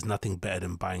 there's nothing better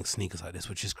than buying sneakers like this,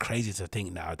 which is crazy to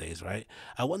think nowadays, right?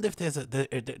 I wonder if there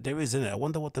is in it. I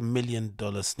wonder what the $1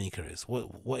 million sneaker is.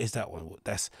 What is that one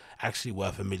that's actually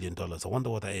worth $1 million? I wonder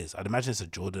what that is. I'd imagine it's a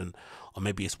Jordan, or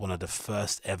maybe it's one of the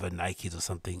first ever Nikes or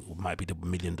something. It might be the $1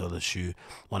 million shoe,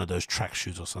 one of those track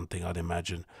shoes or something, I'd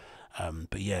imagine.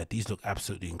 But yeah, these look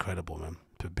absolutely incredible, man.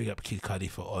 But big up Kid Cudi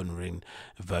for honoring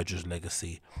Virgil's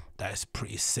legacy. That is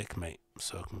pretty sick, mate.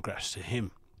 So congrats to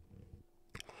him.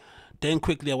 Then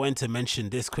quickly, I wanted to mention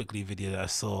this video that I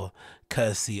saw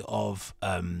courtesy of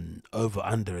Over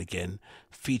Under again,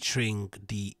 featuring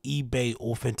the eBay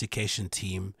authentication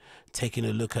team taking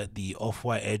a look at the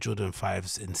Off-White Air Jordan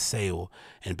 5s in sale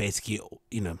and basically,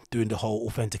 you know, doing the whole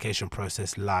authentication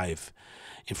process live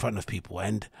in front of people.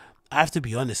 And I have to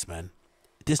be honest, man,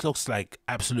 this looks like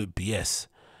absolute BS.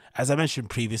 As I mentioned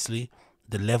previously,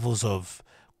 the levels of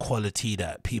quality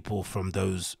that people from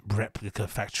those replica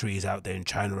factories out there in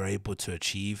China are able to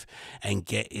achieve and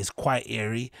get is quite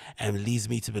eerie, and leads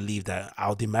me to believe that I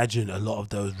would imagine a lot of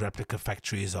those replica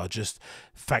factories are just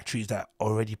factories that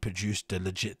already produce the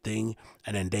legit thing,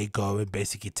 and then they go and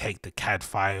basically take the CAD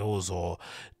files or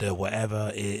the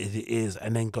whatever it is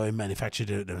and then go and manufacture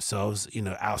it themselves, you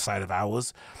know, outside of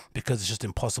hours, because it's just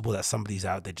impossible that somebody's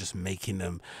out there just making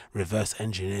them reverse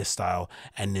engineer style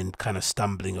and then kind of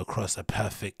stumbling across a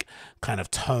perfect kind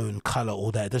of tone, color, all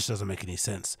that. This doesn't make any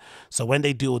sense. So when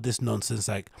they do all this nonsense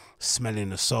like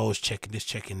smelling the soles, checking this,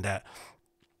 checking that,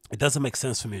 it doesn't make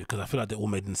sense for me, because I feel like they're all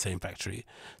made in the same factory.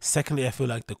 Secondly, I feel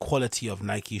like the quality of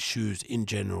Nike shoes in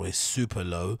general is super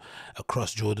low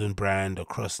across Jordan brand,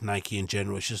 across Nike in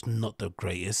general. It's just not the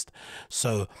greatest.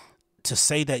 So to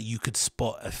say that you could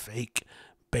spot a fake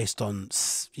based on,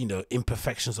 you know,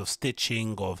 imperfections of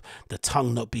stitching, of the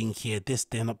tongue not being here, this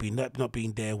there not being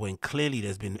there, when clearly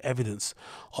there's been evidence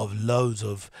of loads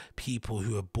of people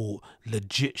who have bought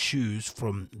legit shoes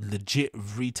from legit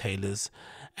retailers,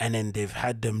 and then they've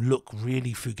had them look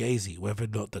really fugazi, whether or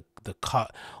not the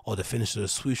cut or the finish of the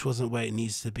swoosh wasn't where it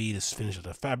needs to be, the finish of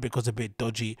the fabric was a bit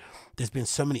dodgy. There's been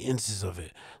so many instances of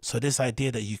it. So this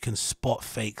idea that you can spot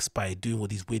fakes by doing all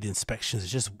these weird inspections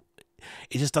is just,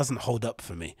 it just doesn't hold up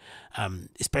for me,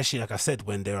 especially like I said,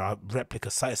 when there are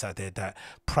replica sites out there that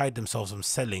pride themselves on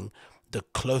selling the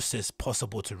closest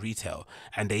possible to retail,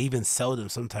 and they even sell them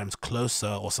sometimes closer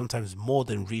or sometimes more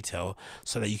than retail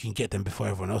so that you can get them before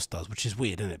everyone else does, which is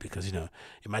weird, isn't it? Because, you know,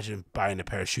 imagine buying a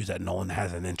pair of shoes that no one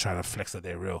has and then trying to flex that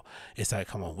they're real. It's like,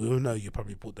 come on, we all know you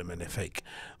probably bought them and they're fake.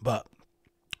 But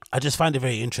I just find it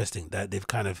very interesting that they've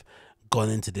kind of gone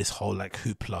into this whole like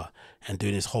hoopla and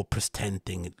doing this whole pretend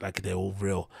thing like they're all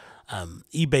real.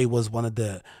 eBay was one of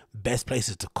the best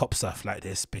places to cop stuff like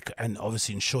this, and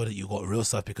obviously ensure that you got real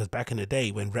stuff, because back in the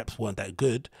day when reps weren't that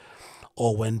good,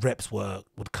 or when reps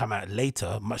would come out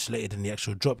later, much later than the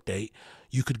actual drop date,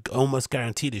 you could almost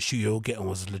guarantee the shoe you were getting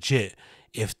was legit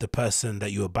if the person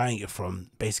that you were buying it from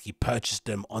basically purchased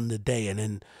them on the day and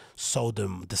then sold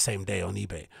them the same day on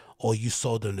eBay, or you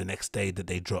sold them the next day that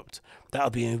they dropped. That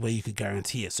would be any way you could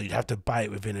guarantee it. So you'd have to buy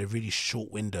it within a really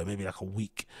short window, maybe like a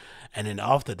week, and then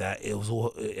after that it was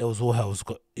all hell's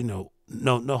got, you know,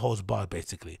 no holds barred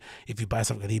basically. If you buy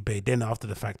something on eBay, then after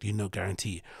the fact, you no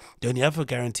guarantee. The only other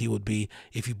guarantee would be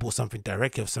if you bought something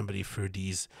directly of somebody through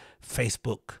these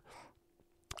Facebook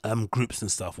groups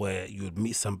and stuff where you would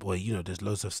meet some, where you know there's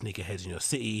loads of sneakerheads in your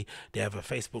city. They have a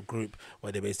Facebook group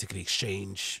where they basically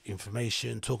exchange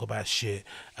information, talk about shit,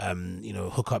 you know,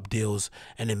 hook up deals,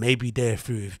 and then maybe there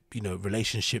through, you know,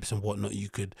 relationships and whatnot, you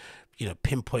could, you know,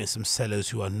 pinpoint some sellers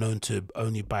who are known to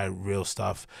only buy real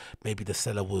stuff. Maybe the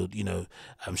seller will, you know,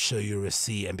 show you a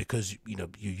receipt, and because you know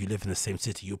you live in the same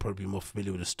city, you'll probably be more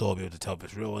familiar with the store, be able to tell if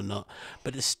it's real or not.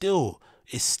 But it's still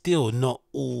not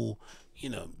all, you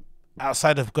know,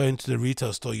 outside of going to the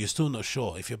retail store, you're still not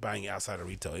sure if you're buying it outside of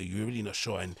retail. You're really not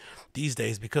sure. And these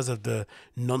days, because of the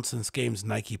nonsense games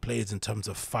Nike plays in terms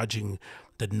of fudging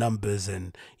the numbers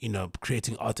and, you know,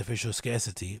 creating artificial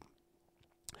scarcity,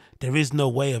 there is no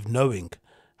way of knowing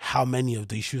how many of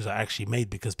these shoes are actually made,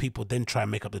 because people then try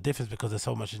and make up the difference because there's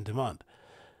so much in demand.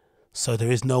 So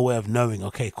there is no way of knowing,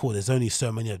 okay, cool, there's only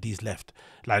so many of these left.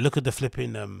 Like, look at the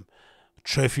flipping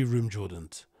trophy room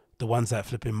Jordans, the ones that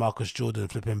flipping Marcus Jordan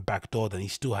flipping backdoored, and he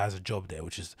still has a job there,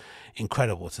 which is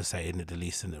incredible to say, in the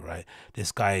least, in it, right?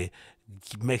 This guy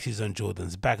makes his own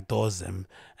Jordans, backdoors them,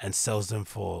 and sells them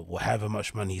for however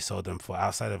much money he sold them for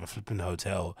outside of a flipping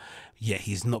hotel. Yet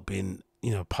he's not been,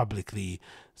 you know, publicly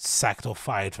sacked or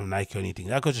fired from Nike or anything.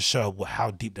 That goes to show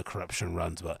how deep the corruption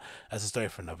runs, but that's a story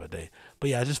for another day. But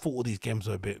yeah, I just thought all these games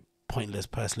were a bit pointless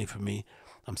personally for me.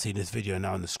 I'm seeing this video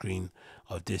now on the screen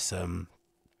of this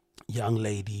young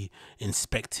lady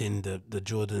inspecting the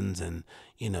Jordans, and,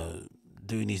 you know,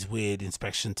 doing these weird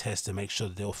inspection tests to make sure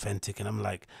that they're authentic. And I'm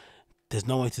like, there's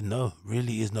no way to know.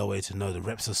 Really is no way to know. The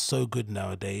reps are so good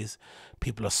nowadays.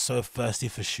 People are so thirsty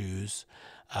for shoes.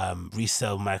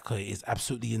 Resale market is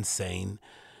absolutely insane.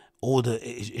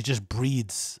 It just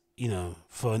breeds, you know,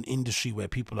 for an industry where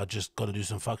people are just gonna do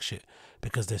some fuck shit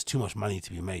because there's too much money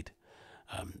to be made.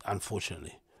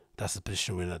 Unfortunately, that's the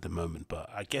position we're in at the moment. But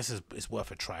I guess it's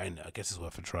worth a try. I guess it's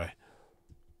worth a try.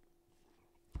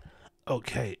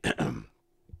 Okay,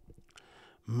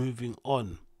 moving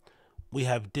on. We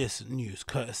have this news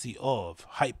courtesy of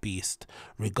Hypebeast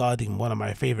regarding one of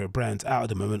my favorite brands out at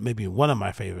the moment, maybe one of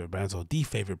my favorite brands, or the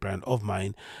favorite brand of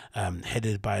mine,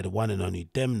 headed by the one and only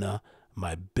Demna,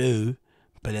 my boo.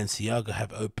 Balenciaga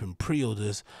have opened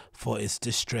pre-orders for its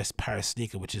distressed Paris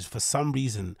sneaker, which is for some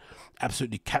reason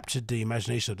absolutely captured the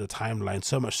imagination of the timeline,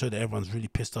 so much so that everyone's really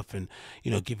pissed off and,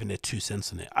 you know, giving their 2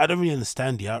 cents on it. I don't really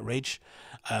understand the outrage.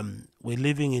 We're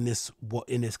living in this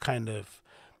kind of,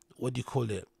 what do you call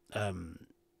it,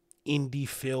 indie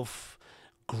filth,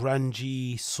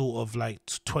 grungy sort of like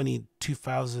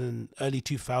 2000 early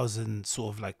 2000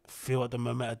 sort of like feel at the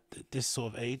moment at this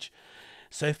sort of age.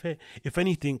 So if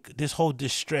anything, this whole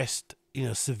distressed, you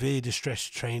know, severely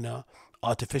distressed trainer,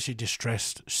 artificially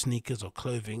distressed sneakers or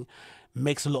clothing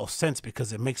makes a lot of sense,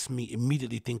 because it makes me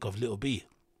immediately think of Little B.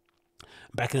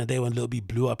 Back in the day when Little B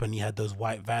blew up and he had those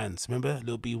white Vans. Remember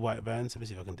Little B white Vans? Let me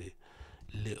see if I can do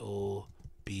Little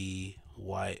B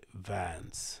white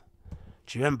Vans.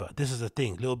 Do you remember? This is the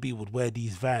thing. Little B would wear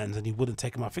these Vans and he wouldn't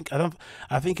take them. I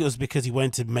think it was because he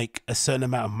wanted to make a certain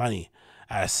amount of money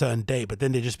at a certain date, but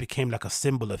then they just became like a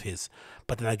symbol of his.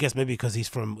 But then I guess maybe because he's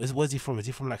from, where's he from? Is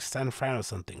he from like San Fran or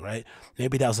something, right?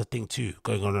 Maybe that was a thing too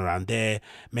going on around there.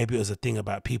 Maybe it was a thing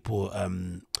about people,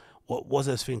 what was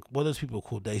this thing? What are those people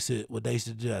called? They used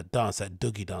to do that dance, that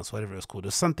doogie dance, whatever it was called.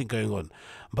 There's something going on.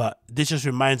 But this just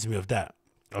reminds me of that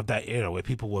era where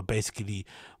people were basically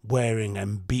wearing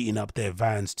and beating up their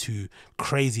Vans to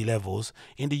crazy levels.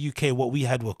 In the UK, what we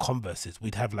had were Converses.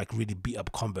 We'd have like really beat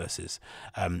up Converses,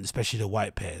 especially the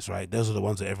white pairs, right? Those are the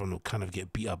ones that everyone would kind of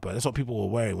get beat up by. That's what people were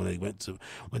wearing when they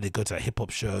go to like hip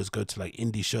hop shows, go to like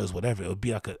indie shows, whatever. It would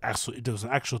be like there was an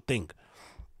actual thing.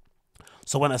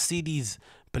 So when I see these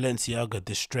Balenciaga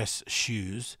distress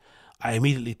shoes, I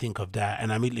immediately think of that,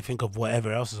 and I immediately think of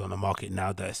whatever else is on the market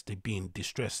now that's being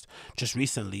distressed. Just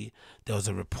recently, there was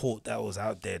a report that was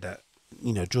out there that,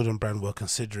 you know, Jordan Brand were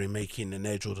considering making an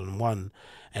Air Jordan 1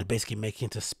 and basically making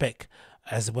it to spec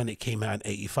as when it came out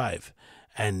in 85.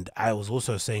 And I was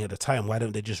also saying at the time, why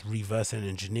don't they just reverse and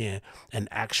engineer an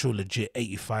actual legit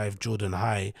 85 Jordan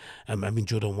high,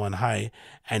 Jordan 1 high,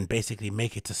 and basically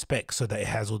make it to spec so that it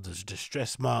has all the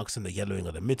distress marks and the yellowing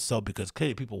of the midsole, because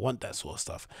clearly people want that sort of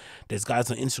stuff. There's guys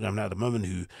on Instagram now at the moment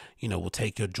who, you know, will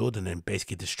take your Jordan and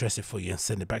basically distress it for you and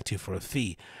send it back to you for a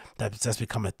fee. That's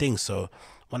become a thing. So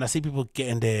when I see people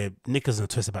getting their knickers in a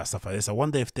twist about stuff like this, I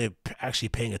wonder if they're actually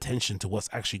paying attention to what's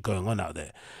actually going on out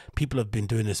there. People have been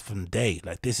doing this from day.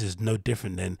 Like, this is no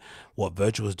different than what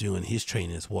Virgil was doing in his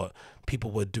trainers, what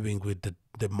people were doing with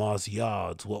the Mars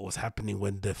Yards, what was happening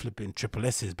when the flipping Triple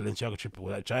S's, Balenciaga Triple,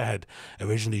 which I had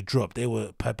originally dropped, they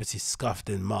were purposely scuffed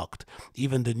and marked.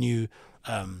 Even the new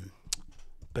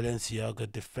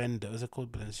Balenciaga Defender, was it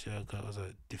called Balenciaga? Was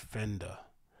a Defender?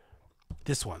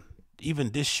 This one,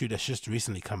 even this shoe that's just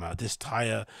recently come out, this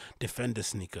tire defender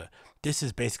sneaker, this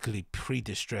is basically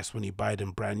pre-distressed. When you buy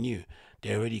them brand new,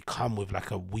 they already come with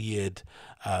like a weird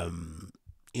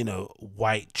you know,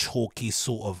 white chalky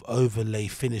sort of overlay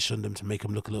finish on them to make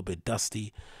them look a little bit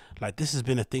dusty. Like, this has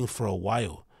been a thing for a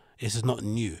while. This is not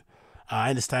new. I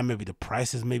understand maybe the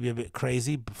price is maybe a bit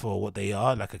crazy for what they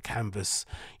are, like a canvas,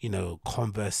 you know,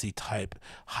 Converse-y type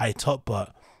high top,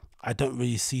 but I don't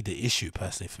really see the issue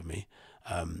personally for me.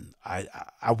 I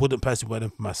wouldn't personally wear them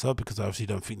for myself because I obviously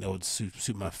don't think they would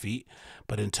suit my feet.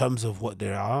 But in terms of what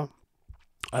they are,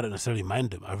 I don't necessarily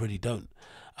mind them. I really don't.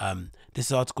 This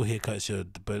article here,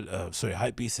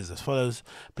 Hypebeast says as follows: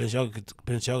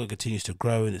 Balenciaga continues to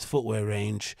grow in its footwear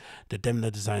range. The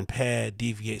Demna design pair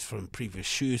deviates from previous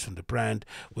shoes from the brand,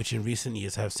 which in recent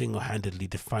years have single-handedly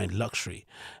defined luxury.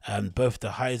 Both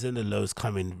the highs and the lows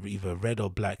come in either red or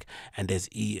black, and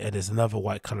there's another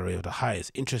white colorway of the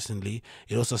highs. Interestingly,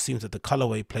 it also seems that the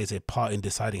colorway plays a part in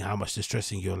deciding how much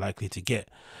distressing you're likely to get.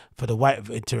 For the white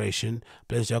iteration,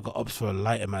 Balenciaga opts for a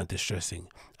light amount distressing,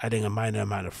 adding a minor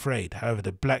amount of frayed. However,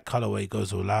 the black colorway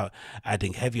goes all out,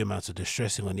 adding heavy amounts of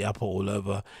distressing on the upper all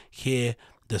over. Here,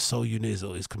 the sole unit is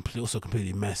also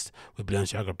completely messed with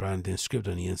Balenciaga branding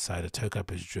scribbled on the inside. A toe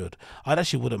cap is drilled. I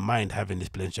actually wouldn't mind having this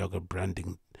Balenciaga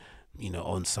branding, you know,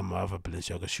 on some other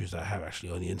Balenciaga shoes that I have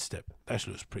actually on the instep. That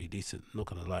actually looks pretty decent, not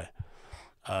gonna lie.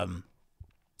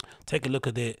 Take a look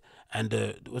at it, and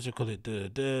the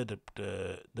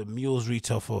mules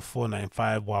retail for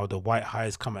 $495, while the white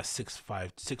highs come at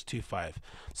 $625.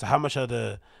 So how much are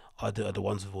the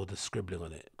ones with all the scribbling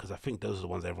on it? Because I think those are the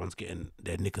ones everyone's getting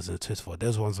their knickers and twists for.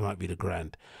 Those ones might be the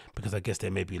grand, because I guess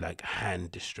they may be like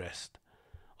hand distressed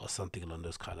or something along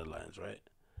those kind of lines, right?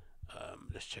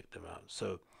 Let's check them out.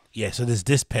 So yeah, so there's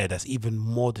this pair that's even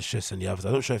more distressed than the others.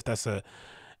 I'm not sure if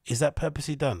is that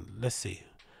purposely done. Let's see.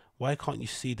 Why can't you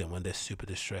see them when they're super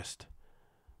distressed?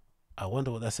 I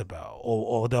wonder what that's about.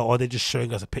 Or they're just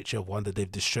showing us a picture of one that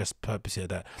they've distressed purposely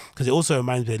like that. Because it also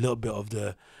reminds me a little bit of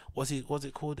the what's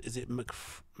it called? Is it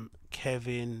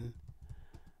Kevin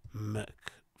McFarlane?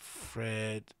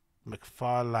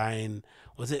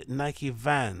 Was it Nike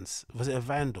Vans? Was it a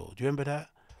Vandal? Do you remember that?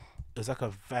 It was like a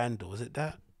Vandal. Was it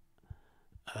that?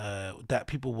 That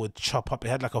people would chop up. It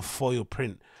had like a foil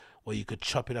print where you could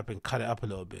chop it up and cut it up a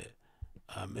little bit.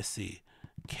 Let's see,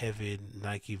 Kevin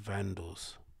Nike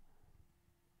Vandals.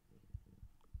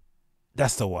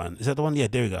 That's the one. Is that the one? Yeah,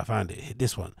 there we go. I found it.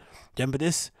 This one. Remember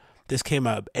this? This came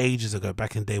out ages ago,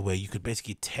 back in the day, where you could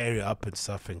basically tear it up and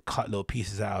stuff and cut little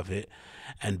pieces out of it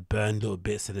and burn little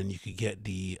bits, and then you could get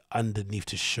the underneath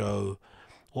to show.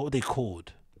 What were they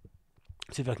called?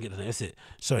 Let's see if I can get the name. That's it.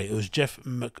 Sorry, it was Jeff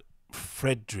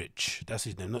McFredrich. That's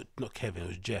his name. Not Kevin. It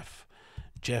was Jeff.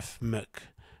 Jeff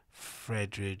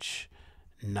McFredrich.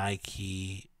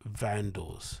 Nike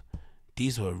Vandals.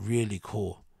 These were really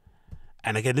cool.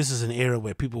 And again, this is an era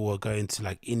where people were going to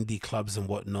like indie clubs and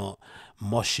whatnot,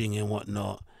 moshing and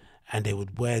whatnot, and they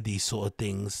would wear these sort of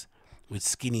things with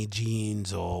skinny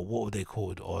jeans, or what were they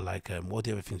called, or like what were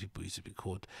the other things people used to be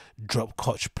called, drop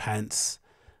crotch pants.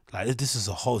 Like, this is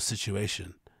a whole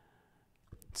situation.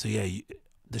 So yeah,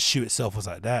 the shoe itself was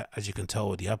like that, as you can tell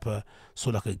with the upper,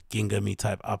 sort of like a gingham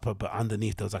type upper, but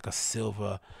underneath there was like a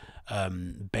silver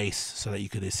base, so that you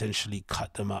could essentially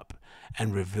cut them up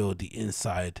and reveal the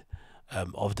inside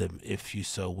of them if you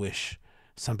so wish.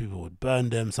 Some people would burn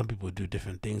them, some people would do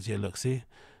different things. Yeah, look, see,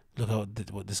 look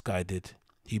what this guy did.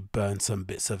 He burned some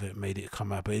bits of it, made it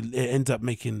come out, but it ends up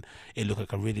making it look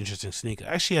like a really interesting sneaker.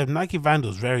 Actually, Nike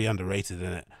Vandals very underrated,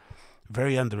 isn't it?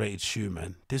 Very underrated shoe,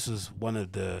 man. This was one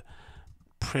of the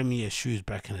premier shoes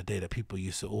back in the day that people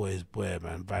used to always wear,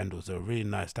 man. Vandals, they were really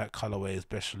nice. That colorway,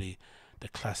 especially the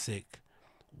classic.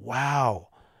 Wow,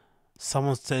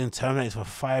 someone's selling Terminators for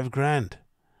 $5,000.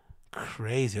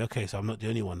 Crazy. Okay, so I'm not the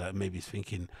only one that maybe is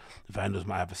thinking Vandals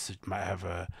might have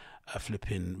a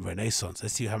flipping renaissance.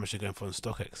 Let's see how much they're going for on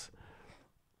StockX.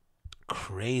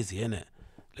 Crazy, isn't it?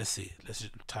 Let's see. Let's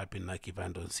just type in Nike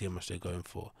Vandals and see how much they're going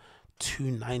for.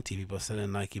 $290 people are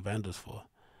selling Nike Vandals for.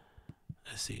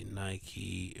 Let's see,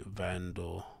 Nike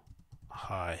Vandal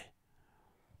high.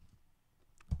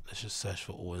 Let's just search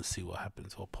for all and see what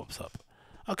happens, what pops up.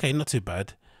 Okay, not too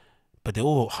bad, but they're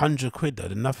all 100 quid though.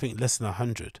 They're nothing less than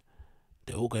 100.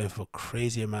 They're all going for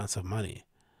crazy amounts of money.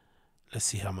 Let's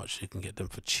see how much you can get them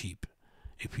for cheap.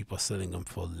 If people are selling them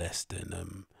for less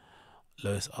than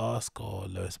lowest ask or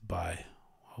lowest buy.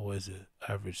 What is it?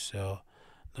 Average sale.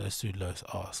 No, let's do lowest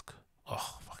ask.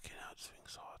 Oh, fucking hell, this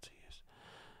thing's so hard to use.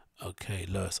 Okay,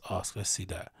 lowest ask. Let's see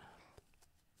that.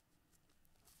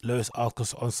 Lowest ask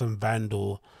on some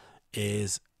Vandal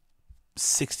is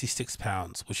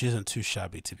 £66, which isn't too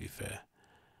shabby to be fair.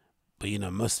 But you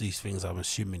know, most of these things I'm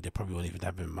assuming they probably won't even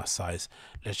have in my size.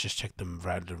 Let's just check them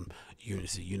random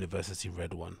university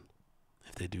red one.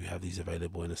 If they do have these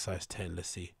available in a size 10, let's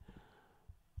see.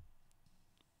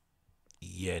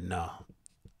 Yeah, no,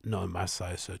 not in my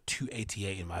size. So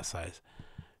 288 in my size.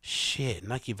 Shit,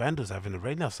 Nike Vandals having the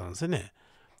renaissance, isn't it?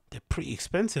 They're pretty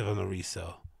expensive on a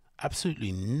resale.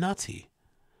 Absolutely nutty.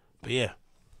 But yeah,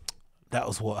 that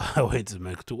was what I wanted to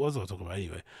make. What was I talking about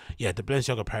anyway? Yeah, the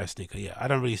Balenciaga Paris sneaker. Yeah, I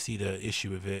don't really see the issue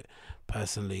with it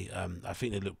personally. I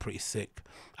think they look pretty sick.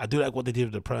 I do like what they did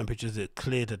with the prime pictures. It's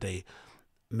clear that they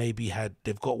maybe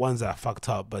they've got ones that are fucked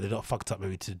up, but they're not fucked up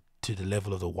maybe to the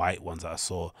level of the white ones that I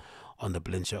saw on the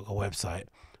Balenciaga website.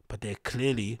 But they're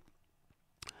clearly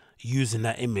using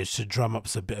that image to drum up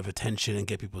a bit of attention and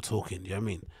get people talking. You know what I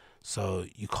mean? So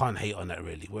you can't hate on that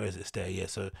really. Whereas it's there, yeah.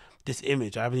 So this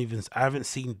image, I haven't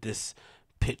seen this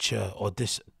picture or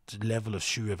this level of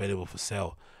shoe available for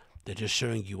sale. They're just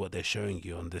showing you what they're showing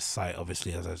you on this site,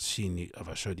 obviously, as I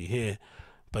showed you here,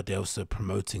 but they're also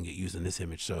promoting it using this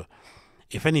image. So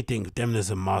if anything,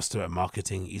 Demna's a master at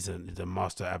marketing. He's a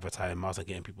master at advertising, master at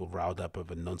getting people riled up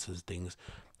over nonsense things,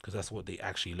 because that's what they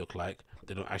actually look like.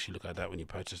 They don't actually look like that when you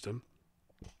purchase them.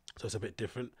 So it's a bit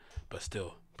different, but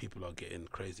still, people are getting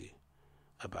crazy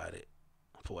about it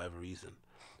for whatever reason.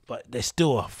 But they're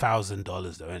still $1,000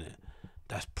 though, isn't it?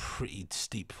 That's pretty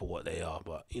steep for what they are,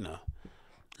 but you know,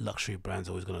 luxury brands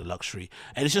always gonna luxury,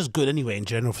 and it's just good anyway in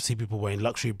general to see people wearing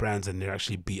luxury brands and they're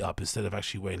actually beat up instead of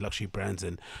actually wearing luxury brands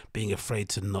and being afraid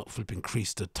to not flipping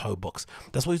crease the toe box.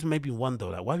 That's what made me wonder,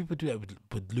 like, why people do that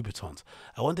with Louis Vuittons.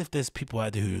 I wonder if there's people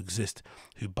out there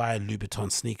who buy Louis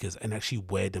Vuitton sneakers and actually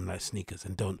wear them like sneakers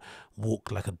and don't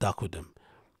walk like a duck with them.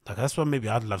 Like, that's why maybe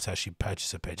I'd love to actually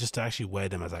purchase a pair, just to actually wear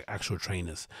them as like actual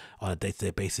trainers on a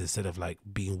day-to-day basis instead of like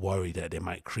being worried that they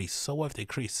might crease. So what if they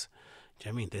crease? Do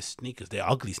you know what I mean? They're sneakers. They're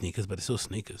ugly sneakers, but they're still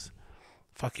sneakers.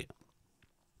 Fuck it.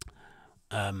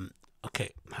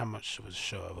 Okay, how much of a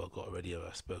show have I got already? Have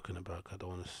I spoken about? I don't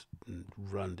want to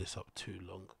run this up too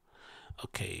long.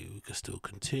 Okay, we can still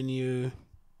continue.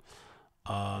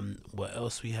 What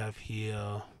else we have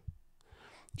here?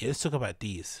 Yeah, let's talk about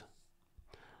these.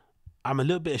 I'm a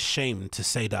little bit ashamed to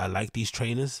say that I like these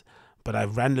trainers, but I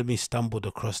randomly stumbled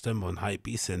across them on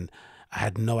Hypebeast and I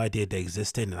had no idea they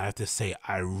existed, and I have to say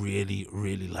I really,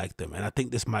 really like them. And I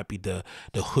think this might be the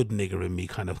hood nigger in me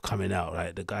kind of coming out,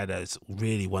 right? The guy that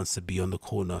really wants to be on the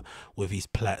corner with his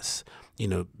plats, you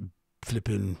know,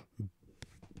 flipping,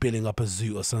 billing up a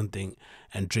zoo or something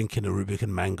and drinking a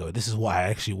Rubicon mango. This is what I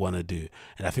actually want to do,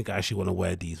 and I think I actually want to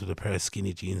wear these with a pair of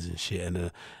skinny jeans and shit,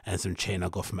 and some chain I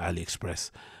got from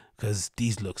AliExpress, because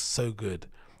these look so good.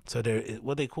 So they're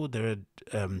what they call,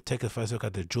 take a first look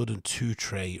at the Jordan 2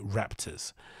 Tray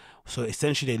Raptors. So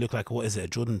essentially they look like, what is it, a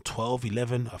Jordan 12,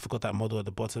 11, I forgot that model at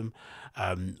the bottom,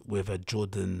 with a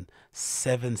Jordan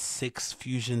 7-6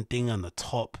 fusion thing on the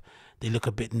top. They look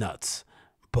a bit nuts,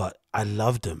 but I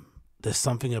love them. There's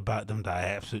something about them that I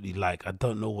absolutely like. I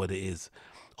don't know what it is.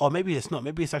 Or maybe it's not.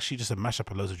 Maybe it's actually just a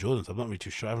mashup of loads of Jordans. I'm not really too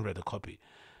sure. I haven't read the copy,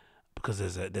 because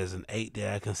there's an 8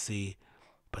 there I can see.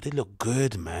 But they look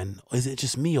good, man. Is it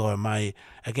just me, or am I,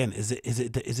 again, is it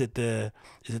the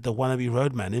wannabe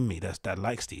roadman in me that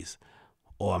likes these,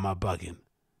 or am I bugging?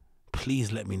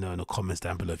 Please let me know in the comments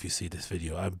down below if you see this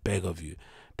video. I beg of you,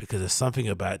 because there's something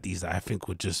about these that I think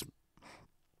would just,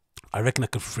 I reckon I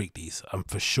could freak these. I'm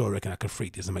for sure reckon I could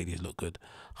freak these and make these look good,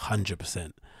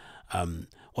 100%.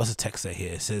 What's the text say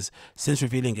here? It says, since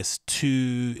revealing its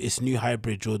new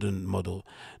hybrid Jordan model,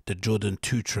 the Jordan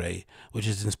 2 Tray, which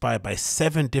is inspired by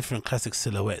 7 different classic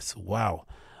silhouettes. Wow.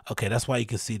 Okay, that's why you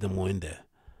can see them all in there.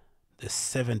 There's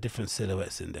 7 different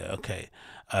silhouettes in there. Okay.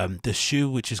 The shoe,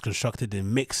 which is constructed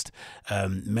in mixed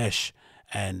mesh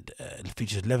and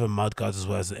features leather mudguards, as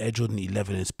well as the Air Jordan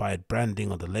 11 inspired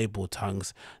branding on the label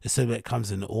tongues. The silhouette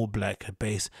comes in all black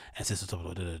base and sits on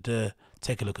top of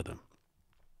Take a look at them.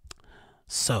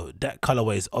 So that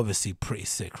colorway is obviously pretty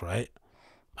sick, right?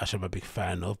 Which I'm a big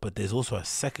fan of. But there's also a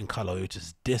second colorway, which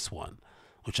is this one,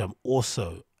 which I'm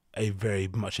also very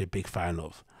much a big fan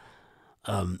of.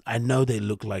 I know they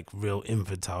look like real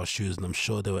infantile shoes, and I'm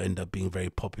sure they will end up being very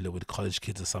popular with college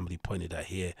kids, as somebody pointed out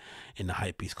here in the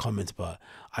Hypebeast comments, but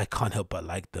I can't help but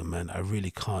like them, man. I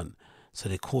really can't. So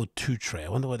they're called 2 Tray. I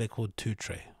wonder why they're called 2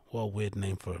 Tray. What a weird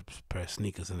name for a pair of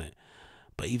sneakers, isn't it?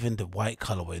 But even the white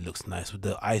colorway looks nice with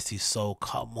the icy sole.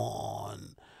 Come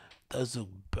on, those look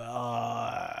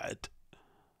bad.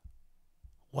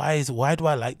 Why do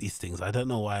I like these things? I don't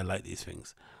know why I like these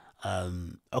things.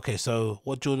 Okay, so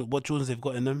what Jordans they've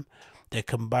got in them? They're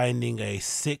combining a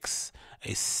 6,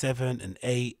 a 7, an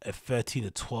 8, a 13,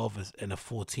 a 12, and a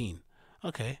 14.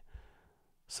 Okay.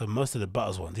 So most of the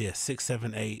Butters ones, yeah, 6,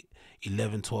 7, 8,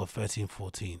 11, 12, 13,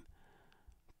 14.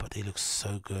 But they look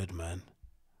so good, man.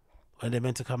 When are they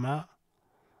meant to come out?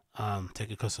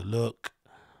 Take a closer look.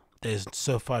 There's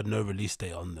so far no release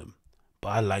date on them, but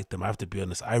I like them. I have to be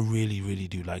honest. I really, really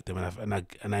do like them,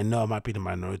 and I know I might be the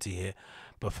minority here,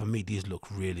 but for me, these look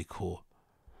really cool.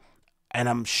 And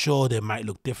I'm sure they might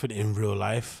look different in real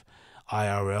life,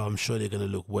 IRL. I'm sure they're gonna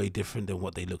look way different than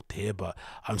what they looked here, but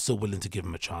I'm still willing to give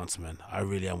them a chance, man. I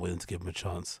really am willing to give them a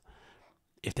chance.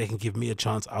 If they can give me a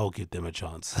chance, I'll give them a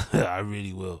chance. I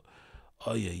really will.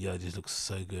 Oh yeah, these look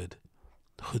so good.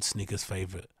 Hood sneakers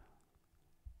favorite.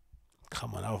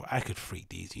 Come on, I could freak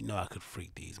these. You know I could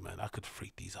freak these, man. I could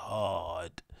freak these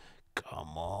hard.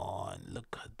 Come on,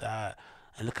 look at that.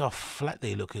 And look how flat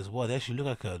they look as well. They actually look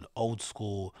like an old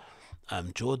school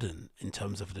Jordan in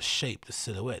terms of the shape, the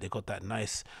silhouette. They got that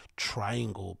nice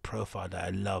triangle profile that I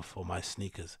love for my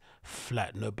sneakers.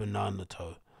 Flat, no banana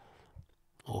toe.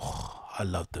 Oh, I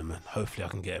love them, man. Hopefully I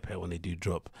can get a pair when they do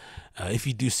drop. If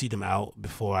you do see them out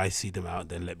before I see them out,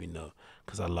 then let me know,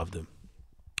 because I love them.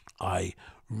 I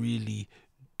really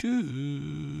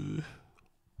do.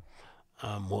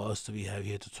 What else do we have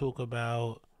here to talk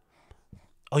about?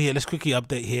 Oh yeah, let's quickly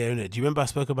update here, innit? Do you remember I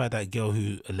spoke about that girl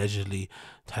who allegedly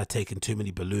had taken too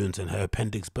many balloons and her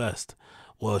appendix burst?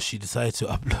 Well, she decided to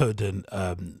upload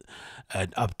an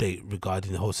update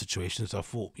regarding the whole situation. So I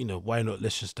thought, you know, why not?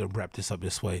 Let's just wrap this up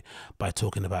this way by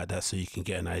talking about that, so you can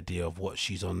get an idea of what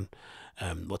she's on,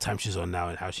 what time she's on now,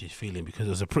 and how she's feeling. Because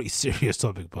it was a pretty serious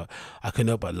topic, but I couldn't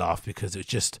help but laugh, because it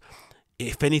just,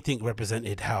 if anything,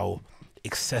 represented how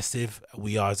excessive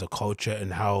we are as a culture,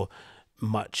 and how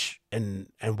much and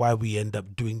why we end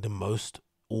up doing the most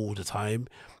all the time.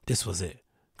 This was it.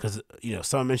 Because, you know,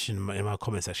 someone mentioned in my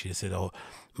comments, actually, they said, oh,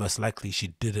 most likely she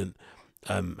didn't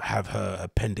have her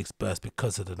appendix burst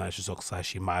because of the nitrous oxide.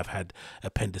 She might have had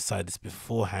appendicitis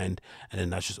beforehand, and then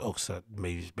nitrous oxide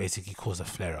may basically cause a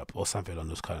flare-up or something on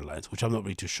those kind of lines, which I'm not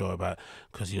really too sure about,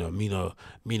 because, you know, me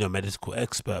no medical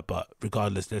expert. But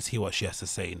regardless, let's hear what she has to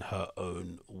say in her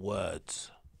own words.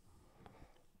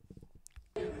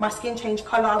 My skin changed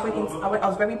colour. I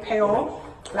was very pale,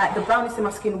 like the brownness in my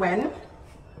skin went.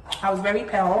 I was very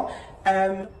pale.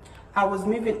 I was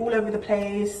moving all over the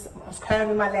place. I was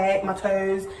curving my leg, my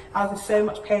toes. I was in so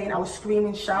much pain. I was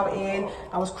screaming, shouting.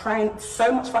 I was crying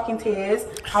so much fucking tears.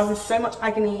 I was in so much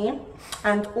agony.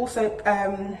 And also,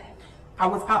 I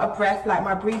was out of breath. Like,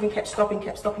 my breathing kept stopping.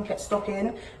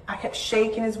 I kept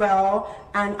shaking as well.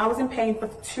 And I was in pain for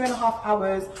 2.5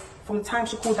 hours from the time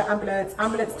she called the ambulance.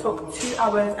 Ambulance took 2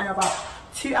 hours and about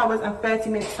 2 hours and 30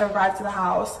 minutes to arrive to the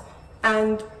house.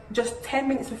 And just 10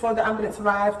 minutes before the ambulance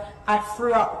arrived, I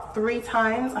threw up 3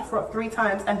 times.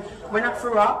 And when I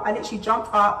threw up, I literally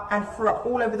jumped up and threw up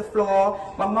all over the floor.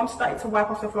 My mum started to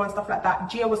wipe off the floor and stuff like that.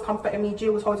 Gia was comforting me.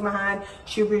 Gia was holding my hand.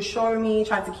 She was reassuring me,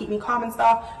 trying to keep me calm and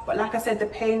stuff. But like I said, the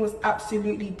pain was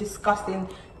absolutely disgusting.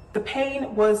 The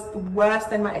pain was worse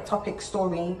than my ectopic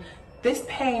story. This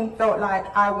pain felt like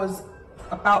I was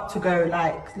about to go,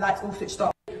 like lights all switched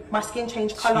off. My skin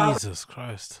changed colour. Jesus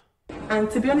Christ. And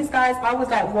to be honest, guys, I was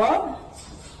like, what?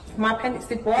 My appendix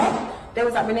did what? They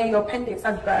was like, Renee, your appendix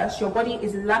has burst. Your body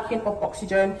is lacking of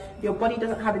oxygen. Your body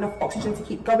doesn't have enough oxygen to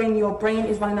keep going. Your brain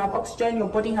is running out of oxygen. Your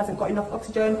body hasn't got enough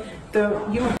oxygen.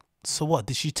 So what?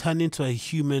 Did she turn into a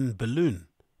human balloon?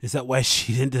 Is that why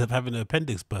she ended up having her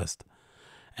appendix burst?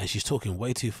 And she's talking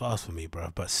way too fast for me,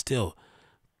 bro. But still,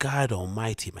 God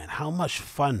almighty, man. How much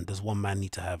fun does one man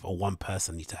need to have, or one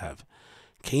person need to have?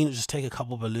 Can you just take a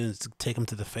couple balloons, to take them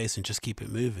to the face, and just keep it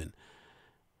moving?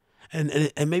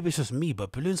 And maybe it's just me,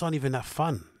 but balloons aren't even that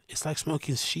fun. It's like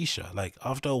smoking shisha. Like,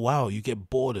 after a while, you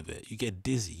get bored of it. You get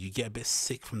dizzy. You get a bit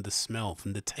sick from the smell,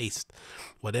 from the taste,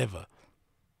 whatever.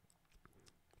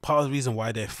 Part of the reason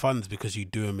why they're fun is because you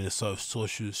do them in a sort of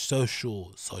social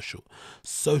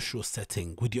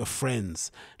setting with your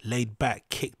friends, laid back,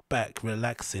 kicked back,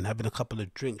 relaxing, having a couple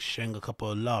of drinks, sharing a couple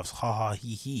of laughs, ha ha,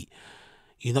 he he.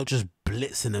 You're not just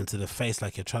blitzing them to the face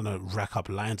like you're trying to rack up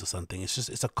lines or something.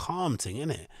 It's a calm thing, isn't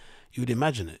it? You would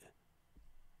imagine it.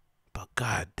 But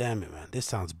god damn it, man, this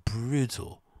sounds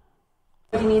brutal.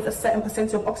 Body needs a certain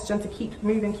percentage of oxygen to keep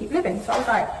moving, keep living. So I was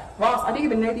like, Ross, I didn't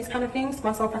even know these kind of things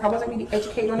myself. Like, I wasn't really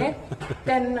educated on it.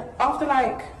 Then after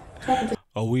like talking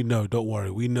to we know, don't worry,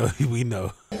 we know.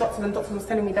 doctors was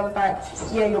telling me, they was like,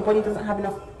 yeah, your body doesn't have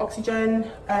enough oxygen,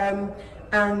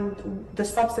 and the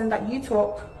substance that you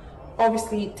took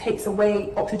obviously takes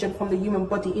away oxygen from the human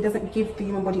body. It doesn't give the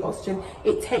human body oxygen.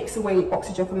 It takes away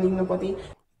oxygen from the human body.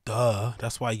 duh,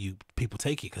 that's why people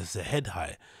take it, because it's a head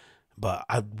high. But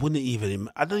I wouldn't even,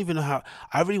 I don't even know how.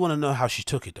 I really want to know how she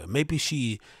took it though. Maybe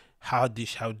how did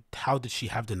she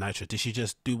have the nitro? Did she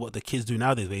just do what the kids do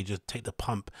nowadays, where you just take the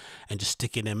pump and just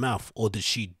stick it in their mouth, or did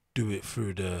she do it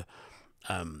through the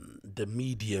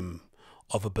medium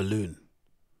of a balloon?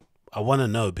 I want to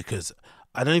know, because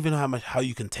I don't even know how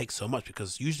you can take so much,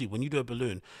 because usually when you do a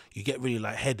balloon, you get really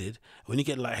lightheaded. When you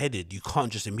get lightheaded, you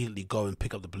can't just immediately go and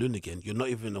pick up the balloon again. You're not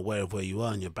even aware of where you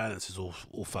are, and your balance is all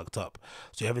fucked up.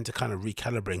 So you're having to kind of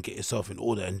recalibrate and get yourself in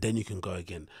order, and then you can go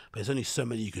again. But there's only so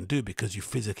many you can do because you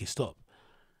physically stop.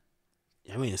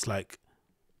 I mean, it's like,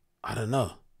 I don't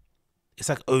know. It's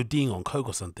like ODing on coke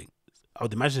or something. I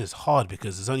would imagine it's hard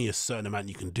because there's only a certain amount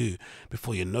you can do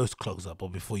before your nose clogs up or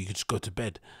before you could just go to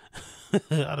bed.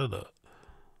 I don't know.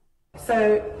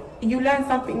 So you learn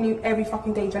something new every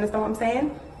fucking day. Do you understand what I'm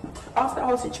saying? After the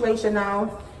whole situation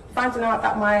now, finding out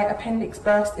that my appendix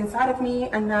burst inside of me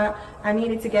and that I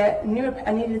needed to get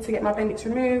my appendix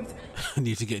removed. I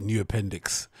need to get new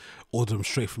appendix. Order them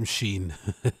straight from Shein.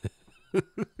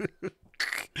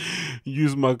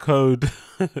 Use my code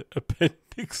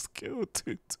appendix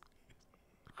guilted.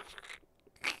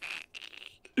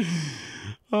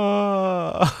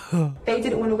 They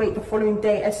didn't want to wait the following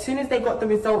day. As soon as they got the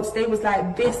results, they was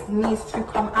like, this needs to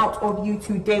come out of you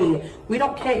today. We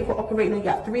don't care if we're operating on you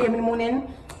at 3 a.m. in the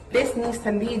morning. This needs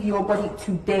to leave your body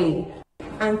today.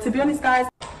 And to be honest, guys,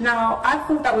 now I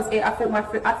thought that was it. I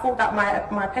thought that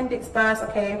my appendix burst.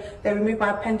 Okay, they removed my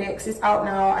appendix. It's out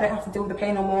now. I don't have to deal with the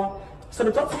pain no more. So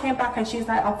the doctor came back and she's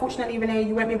like, unfortunately, Renee,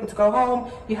 you won't be able to go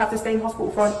home. You have to stay in hospital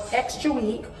for an extra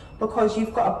week because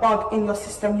you've got a bug in your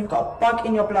system. You've got a bug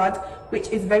in your blood, which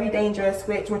is very dangerous,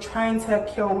 which we're trying to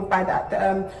kill by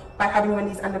having one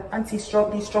of these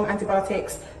strong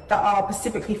antibiotics that are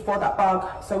specifically for that bug,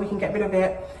 so we can get rid of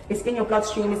it. It's in your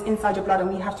bloodstream, it's inside your blood, and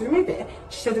we have to remove it.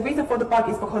 She said the reason for the bug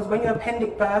is because when your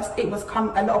appendix burst, a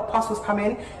lot of pus was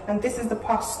coming, and this is the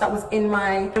pus that was in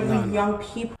my young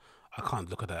people. I can't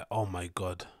look at that. Oh my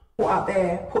god. Out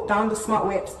there, put down the smart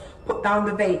whips, put down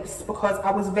the vapes, because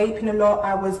I was vaping a lot.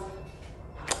 I was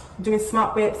doing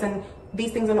smart whips, and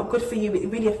these things are not good for you. It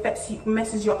really affects you,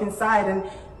 messes you up inside. And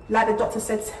like the doctor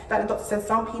said,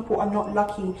 some people are not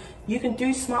lucky. You can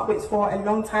do smart whips for a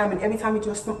long time, and every time you do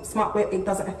a smart whip, it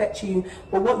doesn't affect you.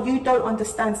 But what you don't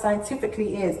understand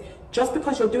scientifically is, just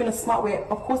because you're doing a smart whip,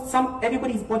 of course,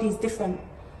 everybody's body is different,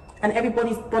 and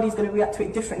everybody's body's going to react to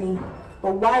it differently.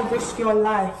 But why risk your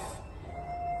life?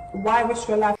 Why risk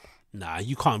your life? Nah,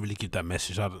 you can't really give that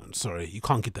message. I'm sorry, you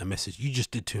can't give that message. You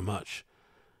just did too much.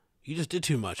 You just did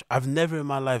too much. I've never in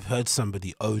my life heard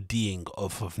somebody ODing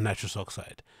off of nitrous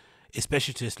oxide,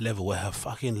 especially to this level where her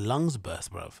fucking lungs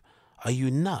burst, bruv. Are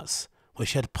you nuts? Where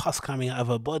she had pus coming out of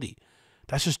her body.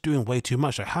 That's just doing way too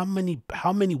much. Like, how many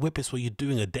whippets were you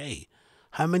doing a day?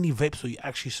 How many vapes were you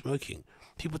actually smoking?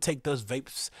 People take those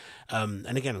vapes,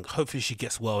 and again, hopefully she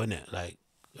gets well in it, like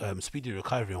speedy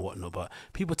recovery and whatnot. But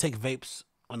people take vapes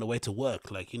on the way to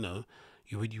work, like, you know,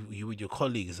 you with your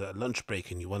colleagues at lunch break,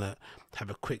 and you want to have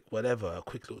a quick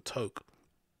little toke.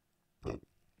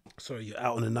 Sorry, you're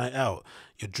out on a night out,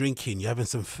 you're drinking, you're having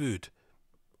some food,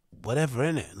 whatever,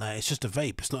 in it. Like, it's just a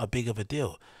vape. It's not a big of a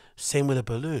deal. Same with a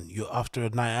balloon. You're after a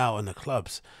night out in the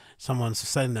clubs. Someone's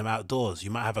selling them outdoors.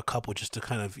 You might have a couple just to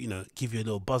kind of, you know, give you a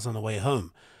little buzz on the way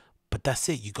home. But that's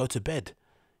it. You go to bed.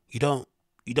 You don't,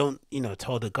 you know,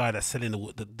 tell the guy that's selling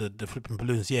the flipping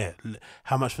balloons, yeah,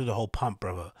 how much for the whole pump,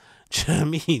 brother? Do you know what I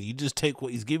mean? You just take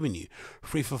what he's giving you.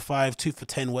 3 for 5, 2 for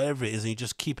 10, whatever it is, and you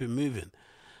just keep it moving.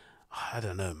 I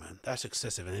don't know, man. That's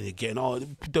excessive. And then you're getting, oh,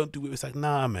 don't do it. It's like,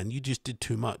 nah, man, you just did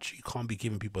too much. You can't be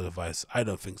giving people advice. I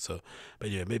don't think so. But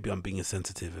yeah, maybe I'm being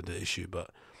insensitive in the issue,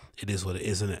 but it is what it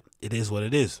is, isn't it? It is what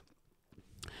it is.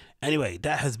 Anyway,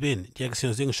 that has been the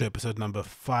AgostinhoZinga Show, episode number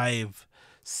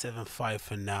 575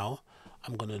 for now.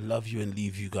 I'm going to love you and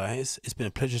leave you guys. It's been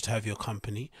a pleasure to have your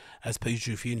company. As per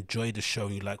usual, if you enjoyed the show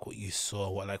and you like what you saw,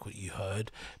 what you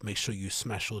heard, make sure you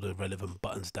smash all the relevant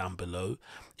buttons down below.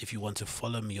 If you want to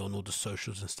follow me on all the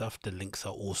socials and stuff, the links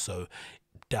are also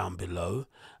down below,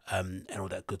 and all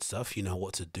that good stuff. You know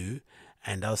what to do.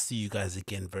 And I'll see you guys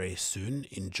again very soon.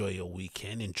 Enjoy your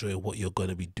weekend. Enjoy what you're going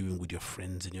to be doing with your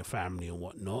friends and your family and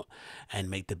whatnot. And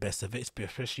make the best of it,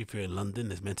 especially if you're in London.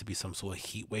 There's meant to be some sort of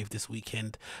heat wave this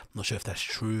weekend. I'm not sure if that's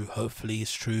true. Hopefully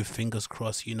it's true. Fingers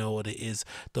crossed. You know what it is.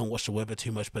 Don't watch the weather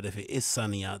too much. But if it is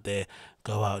sunny out there,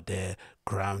 go out there,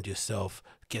 ground yourself,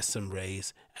 get some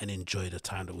rays, and enjoy the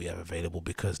time that we have available,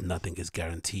 because nothing is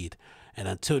guaranteed. And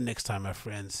until next time, my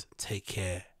friends, take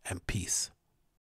care and peace.